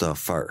some stuff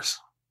first.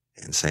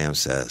 And Sam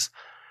says,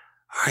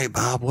 all right,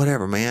 Bob,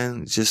 whatever,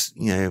 man. Just,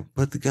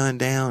 put the gun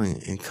down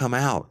and come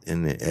out,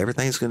 and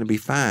everything's going to be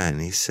fine.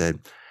 And he said,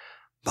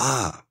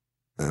 Bob.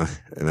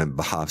 And then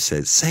Bob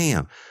said,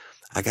 Sam,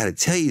 I got to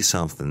tell you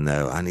something,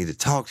 though. I need to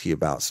talk to you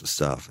about some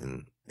stuff.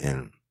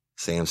 And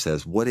Sam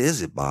says, what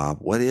is it, Bob?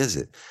 What is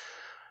it?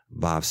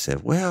 Bob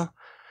said, well,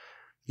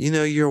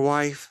 your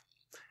wife.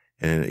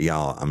 And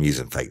y'all, I'm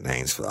using fake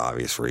names for the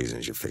obvious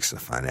reasons you're fixing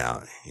to find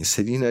out. He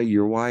said,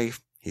 your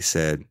wife, he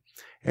said,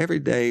 every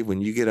day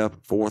when you get up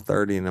at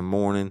 4:30 in the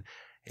morning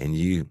and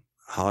you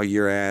haul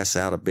your ass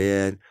out of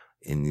bed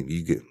and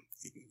you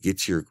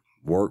get your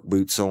work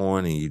boots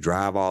on and you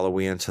drive all the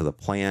way into the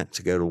plant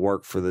to go to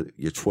work for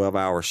your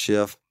 12-hour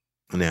shift.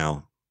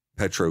 Now,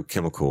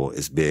 petrochemical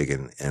is big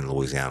in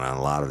Louisiana, and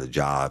a lot of the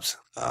jobs,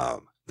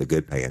 the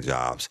good paying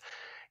jobs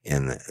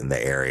in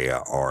the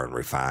area are in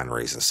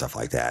refineries and stuff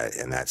like that.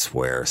 And that's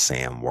where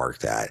Sam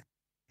worked at.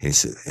 And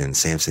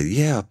Sam said,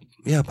 yeah,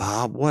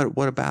 Bob,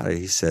 what about it?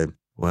 He said,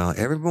 well,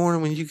 every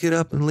morning when you get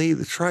up and leave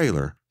the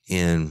trailer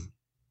and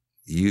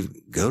you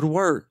go to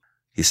work,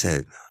 he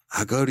said,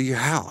 I go to your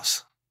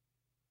house.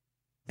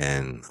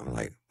 And I'm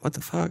like, what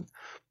the fuck?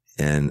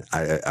 And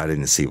I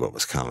didn't see what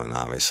was coming,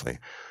 obviously.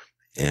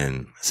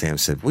 And Sam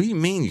said, what do you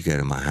mean you go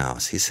to my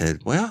house? He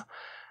said, well,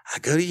 I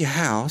go to your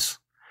house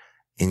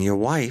and your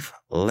wife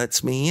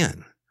lets me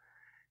in.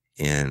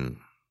 And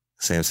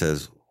Sam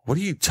says, what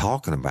are you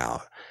talking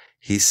about?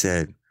 He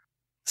said,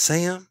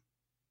 Sam,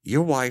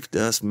 your wife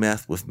does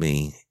meth with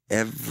me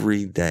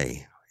every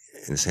day.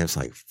 And Sam's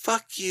like,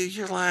 fuck you,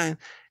 you're lying.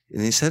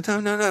 And he said,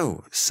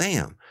 no,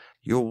 Sam,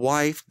 your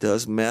wife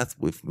does meth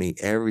with me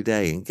every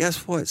day. And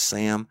guess what,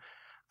 Sam?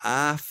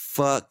 I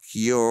fuck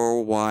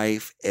your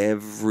wife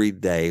every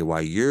day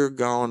while you're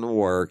going to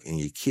work and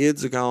your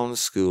kids are going to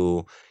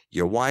school.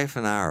 Your wife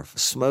and I are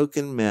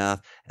smoking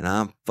meth, and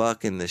I'm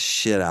fucking the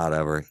shit out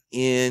of her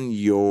in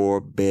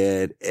your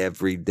bed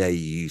every day,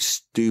 you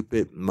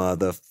stupid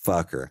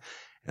motherfucker.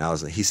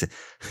 And he said,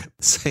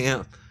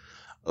 Sam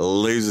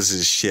loses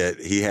his shit.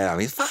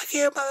 Fuck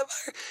you,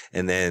 motherfucker.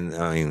 And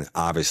then,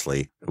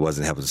 obviously it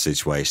wasn't helping the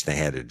situation. They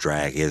had to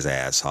drag his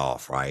ass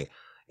off, right?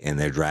 And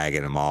they're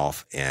dragging him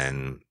off,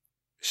 and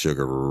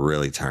Sugar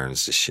really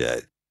turns to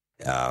shit.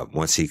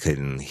 Once he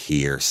couldn't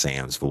hear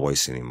Sam's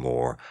voice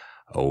anymore,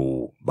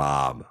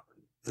 Bob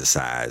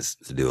decides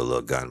to do a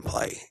little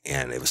gunplay,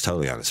 and it was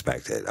totally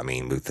unexpected. I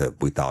mean,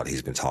 we thought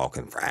he's been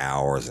talking for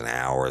hours and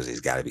hours.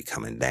 He's got to be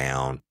coming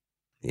down.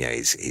 You know,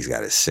 he's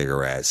got his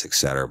cigarettes,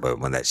 etc. But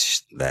when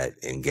that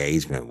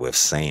engagement with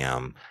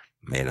Sam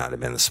may not have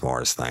been the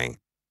smartest thing,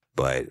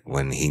 but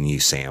when he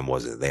knew Sam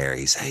wasn't there,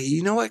 he said, hey,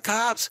 you know what,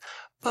 cops?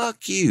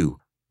 Fuck you.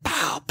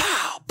 Pow,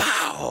 pow,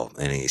 pow.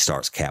 And he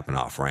starts capping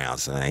off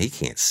rounds. So he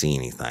can't see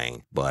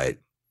anything, but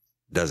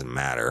doesn't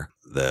matter.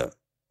 The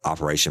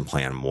operation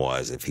plan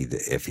was if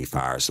he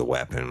fires the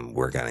weapon,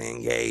 we're going to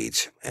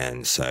engage.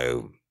 And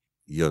so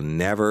you'll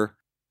never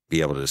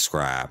be able to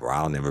describe, or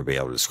I'll never be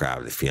able to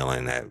describe the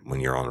feeling that when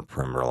you're on a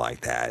perimeter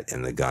like that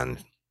and the gun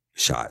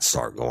shots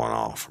start going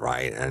off,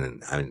 right?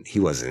 And I mean, he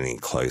wasn't any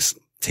close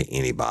to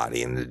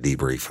anybody. In the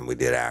debriefing we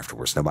did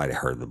afterwards, nobody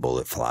heard the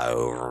bullet fly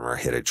over him or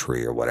hit a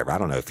tree or whatever. I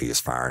don't know if he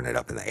was firing it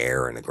up in the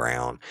air or in the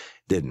ground.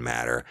 Didn't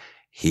matter.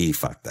 He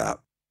fucked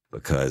up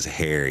because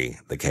Harry,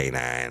 the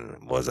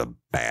K9, was a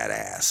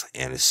badass.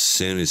 And as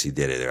soon as he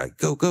did it, they're like,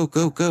 go, go,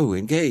 go, go,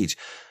 engage.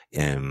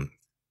 And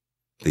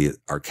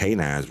our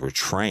K9s were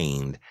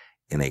trained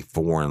in a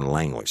foreign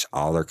language.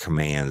 All their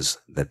commands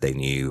that they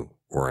knew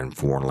were in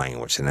foreign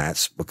language. And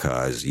that's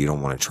because you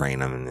don't want to train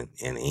them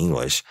in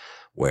English,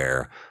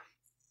 where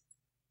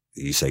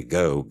you say,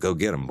 go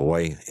get them,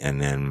 boy.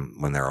 And then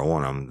when they're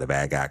on them, the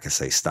bad guy can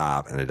say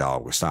stop and the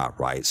dog will stop,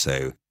 right?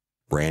 So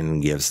Brandon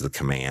gives the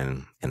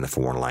command in the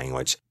foreign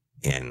language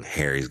and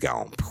Harry's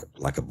gone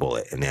like a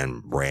bullet. And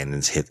then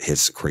Brandon's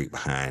hits the creek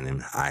behind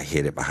him. I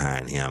hit it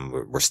behind him.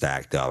 We're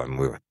stacked up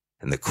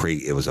and the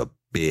creek, it was a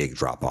big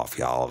drop off,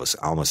 y'all. It was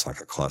almost like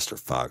a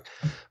clusterfuck.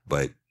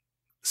 But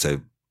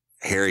so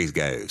Harry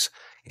goes,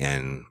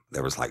 and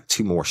there was like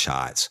 2 more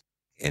shots.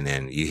 And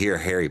then you hear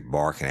Harry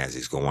barking as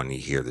he's going. You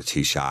hear the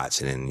 2 shots,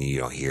 and then you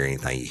don't hear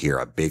anything. You hear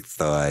a big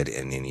thud,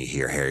 and then you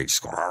hear Harry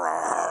just going, rah,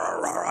 rah,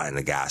 rah, rah, and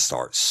the guy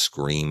starts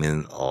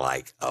screaming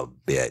like a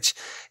bitch.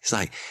 He's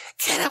like,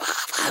 get him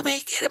off of me,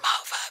 get him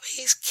off of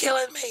me, he's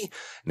killing me.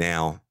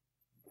 Now,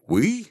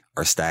 we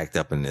are stacked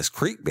up in this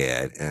creek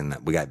bed, and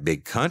we got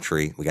big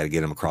country. We got to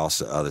get them across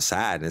the other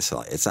side, and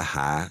it's a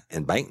high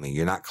embankment.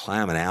 You're not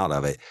climbing out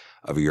of it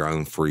of your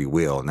own free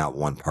will, not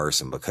one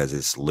person, because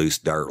it's loose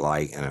dirt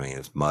like, and I mean,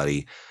 it's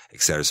muddy,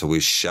 etc. So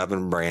we're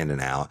shoving Brandon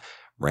out.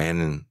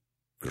 Brandon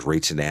was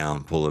reaching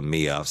down, pulling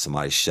me up.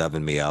 Somebody's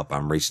shoving me up.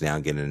 I'm reaching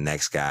down, getting the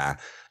next guy.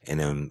 And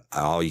then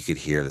all you could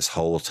hear this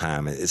whole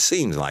time, it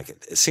seemed like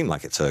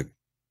it took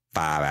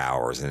 5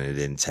 hours, and it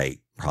didn't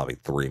take probably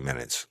 3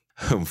 minutes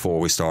before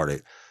we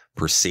started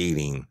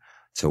proceeding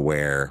to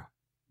where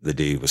the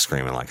dude was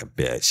screaming like a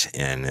bitch.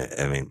 And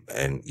I mean,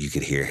 and you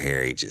could hear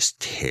Harry just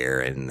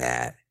tearing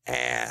that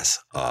ass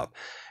up.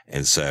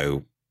 And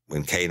so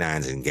when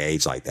K9's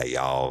engaged like that,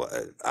 y'all,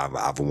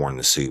 I've worn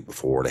the suit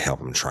before to help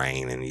them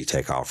train, and you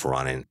take off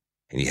running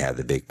and you have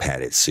the big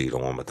padded suit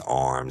on with the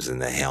arms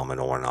and the helmet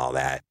on and all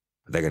that.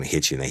 But they're going to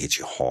hit you, and they hit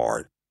you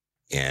hard.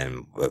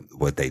 And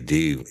what they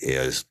do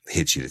is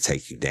hit you to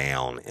take you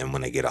down. And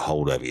when they get a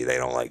hold of you, they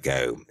don't let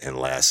go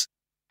unless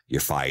you're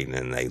fighting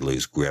and they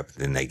lose grip.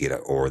 Then they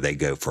or they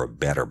go for a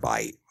better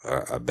bite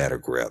or a better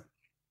grip.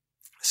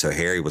 So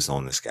Harry was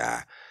on this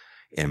guy.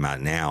 And by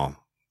now,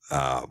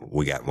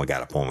 we got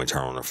a point, we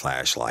turned on the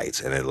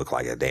flashlights, and it looked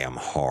like a damn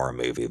horror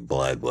movie.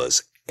 Blood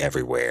was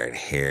everywhere, and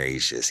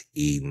Harry's just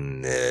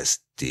eating this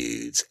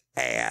dude's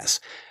ass.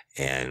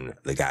 and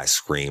the guy's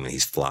screaming.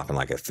 He's flopping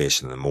like a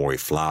fish. And the more he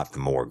flopped, the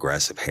more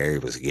aggressive Harry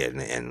was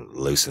getting and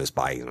loosening his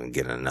bite and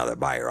getting another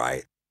bite,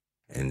 right?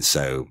 And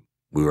so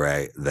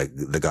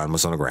the gun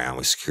was on the ground.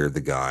 We secured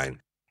the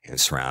gun and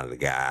surrounded the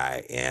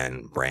guy,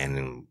 and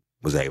Brandon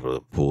was able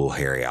to pull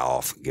Harry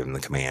off, give him the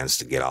commands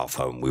to get off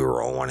of him. We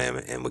were on him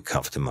and we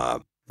cuffed him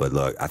up. But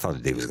look, I thought the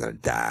dude was going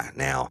to die.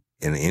 Now,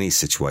 in any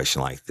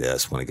situation like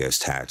this, when it goes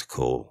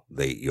tactical,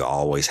 you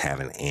always have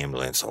an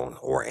ambulance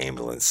or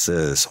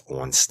ambulances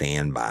on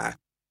standby.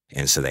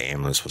 And so the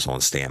ambulance was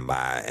on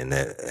standby, and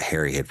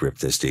Harry had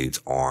ripped this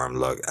dude's arm.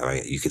 Look, I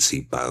mean, you could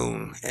see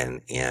bone,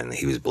 and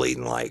he was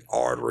bleeding, like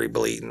artery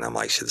bleeding. I'm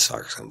like, shit, the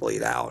sucker's going to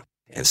bleed out.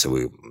 And so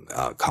we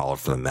called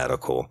for the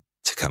medical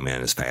to come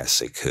in as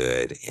fast as they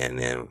could. And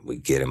then we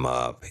get him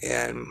up,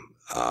 and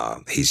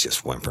he's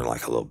just whimpering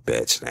like a little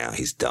bitch now.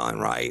 He's done,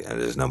 right?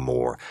 And there's no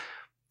more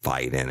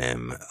fight in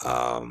him.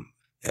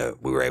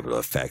 We were able to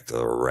effect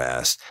the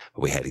arrest,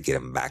 but we had to get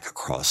him back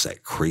across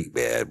that creek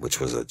bed,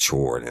 which was a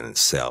chore in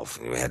itself.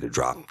 And we had to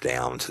drop him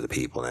down to the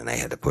people, and they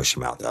had to push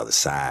him out the other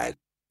side.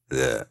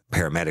 The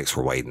paramedics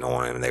were waiting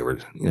on him, and they were,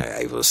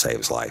 able to save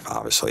his life,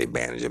 obviously,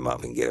 bandage him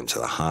up and get him to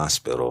the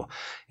hospital.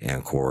 And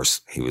of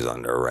course, he was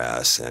under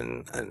arrest,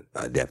 and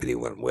a deputy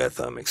went with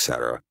him,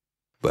 etc.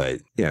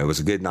 But, it was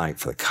a good night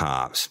for the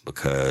cops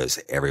because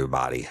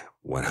everybody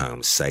went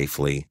home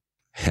safely.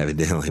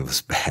 Evidently, it was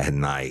a bad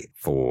night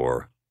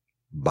for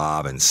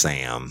Bob and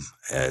Sam,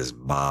 as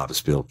Bob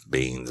spilled the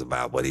beans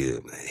about what he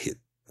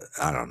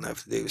I don't know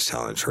if the dude was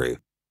telling the truth.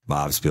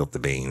 Bob spilled the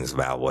beans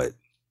about what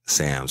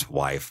Sam's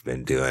wife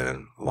been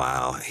doing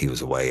while he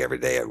was away every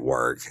day at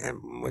work,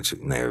 and which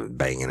they were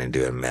banging and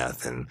doing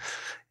meth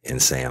in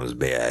Sam's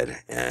bed.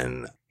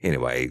 And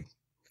anyway,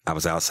 I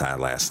was outside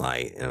last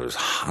night, and it was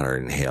hotter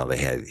than hell. They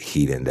had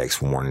heat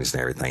index warnings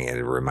and everything, and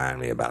it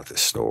reminded me about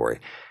this story.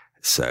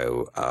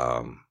 So,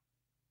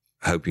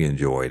 hope you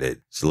enjoyed it.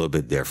 It's a little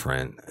bit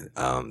different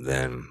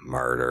than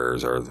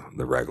murders or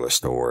the regular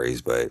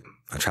stories, but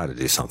I try to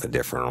do something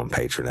different on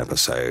Patreon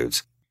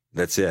episodes.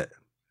 That's it.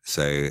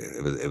 So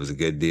it was a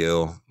good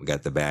deal. We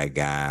got the bad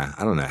guy.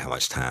 I don't know how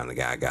much time the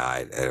guy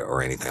got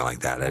or anything like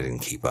that. I didn't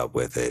keep up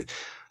with it.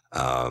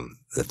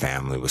 The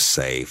family was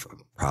safe,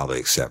 probably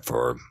except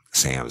for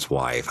Sam's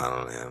wife. I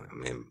don't know. I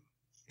mean,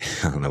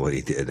 I don't know what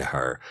he did to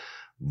her,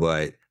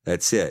 but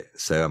that's it.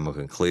 So I'm going to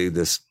conclude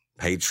this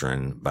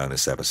Patreon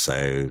bonus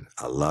episode.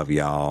 I love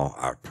y'all.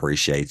 I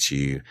appreciate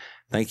you.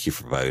 Thank you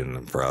for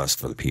voting for us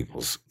for the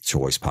People's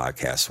Choice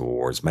Podcast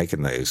Awards.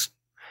 Making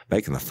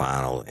the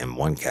final in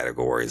one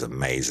category is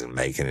amazing.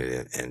 Making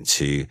it in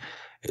two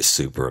is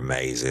super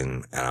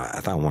amazing.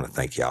 And I want to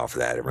thank y'all for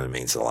that. It really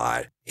means a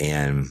lot.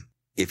 And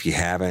if you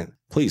haven't,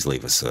 please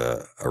leave us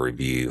a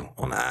review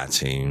on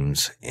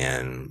iTunes.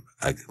 And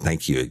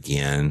thank you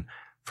again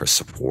for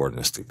supporting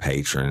us through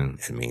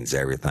Patreon. It means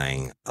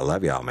everything. I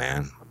love y'all,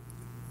 man.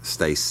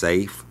 Stay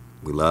safe.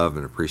 We love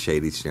and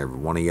appreciate each and every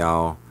one of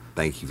y'all.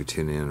 Thank you for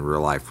tuning in to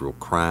Real Life, Real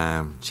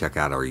Crime. Check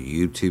out our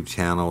YouTube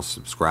channel.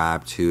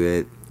 Subscribe to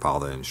it.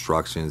 Follow the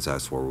instructions.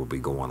 That's where we'll be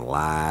going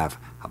live.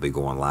 I'll be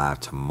going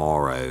live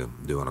tomorrow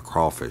doing a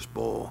crawfish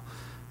boil.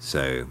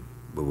 So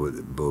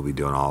we'll be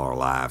doing all our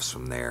lives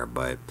from there.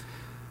 But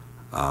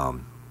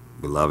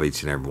we love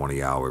each and every one of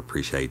y'all. We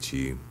appreciate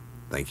you.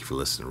 Thank you for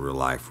listening to Real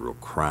Life, Real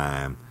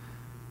Crime.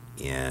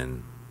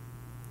 And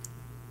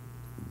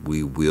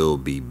we will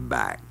be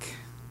back.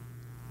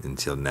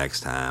 Until next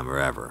time or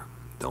ever,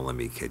 don't let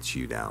me catch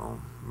you down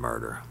on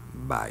murder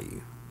by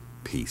you.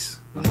 Peace.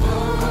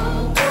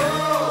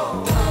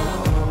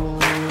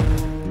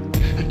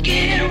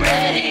 Get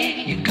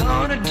ready, you're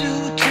gonna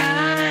do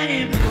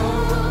time.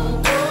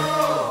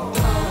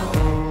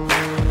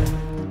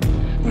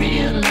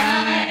 Real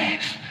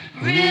life,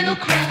 real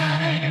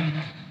crime.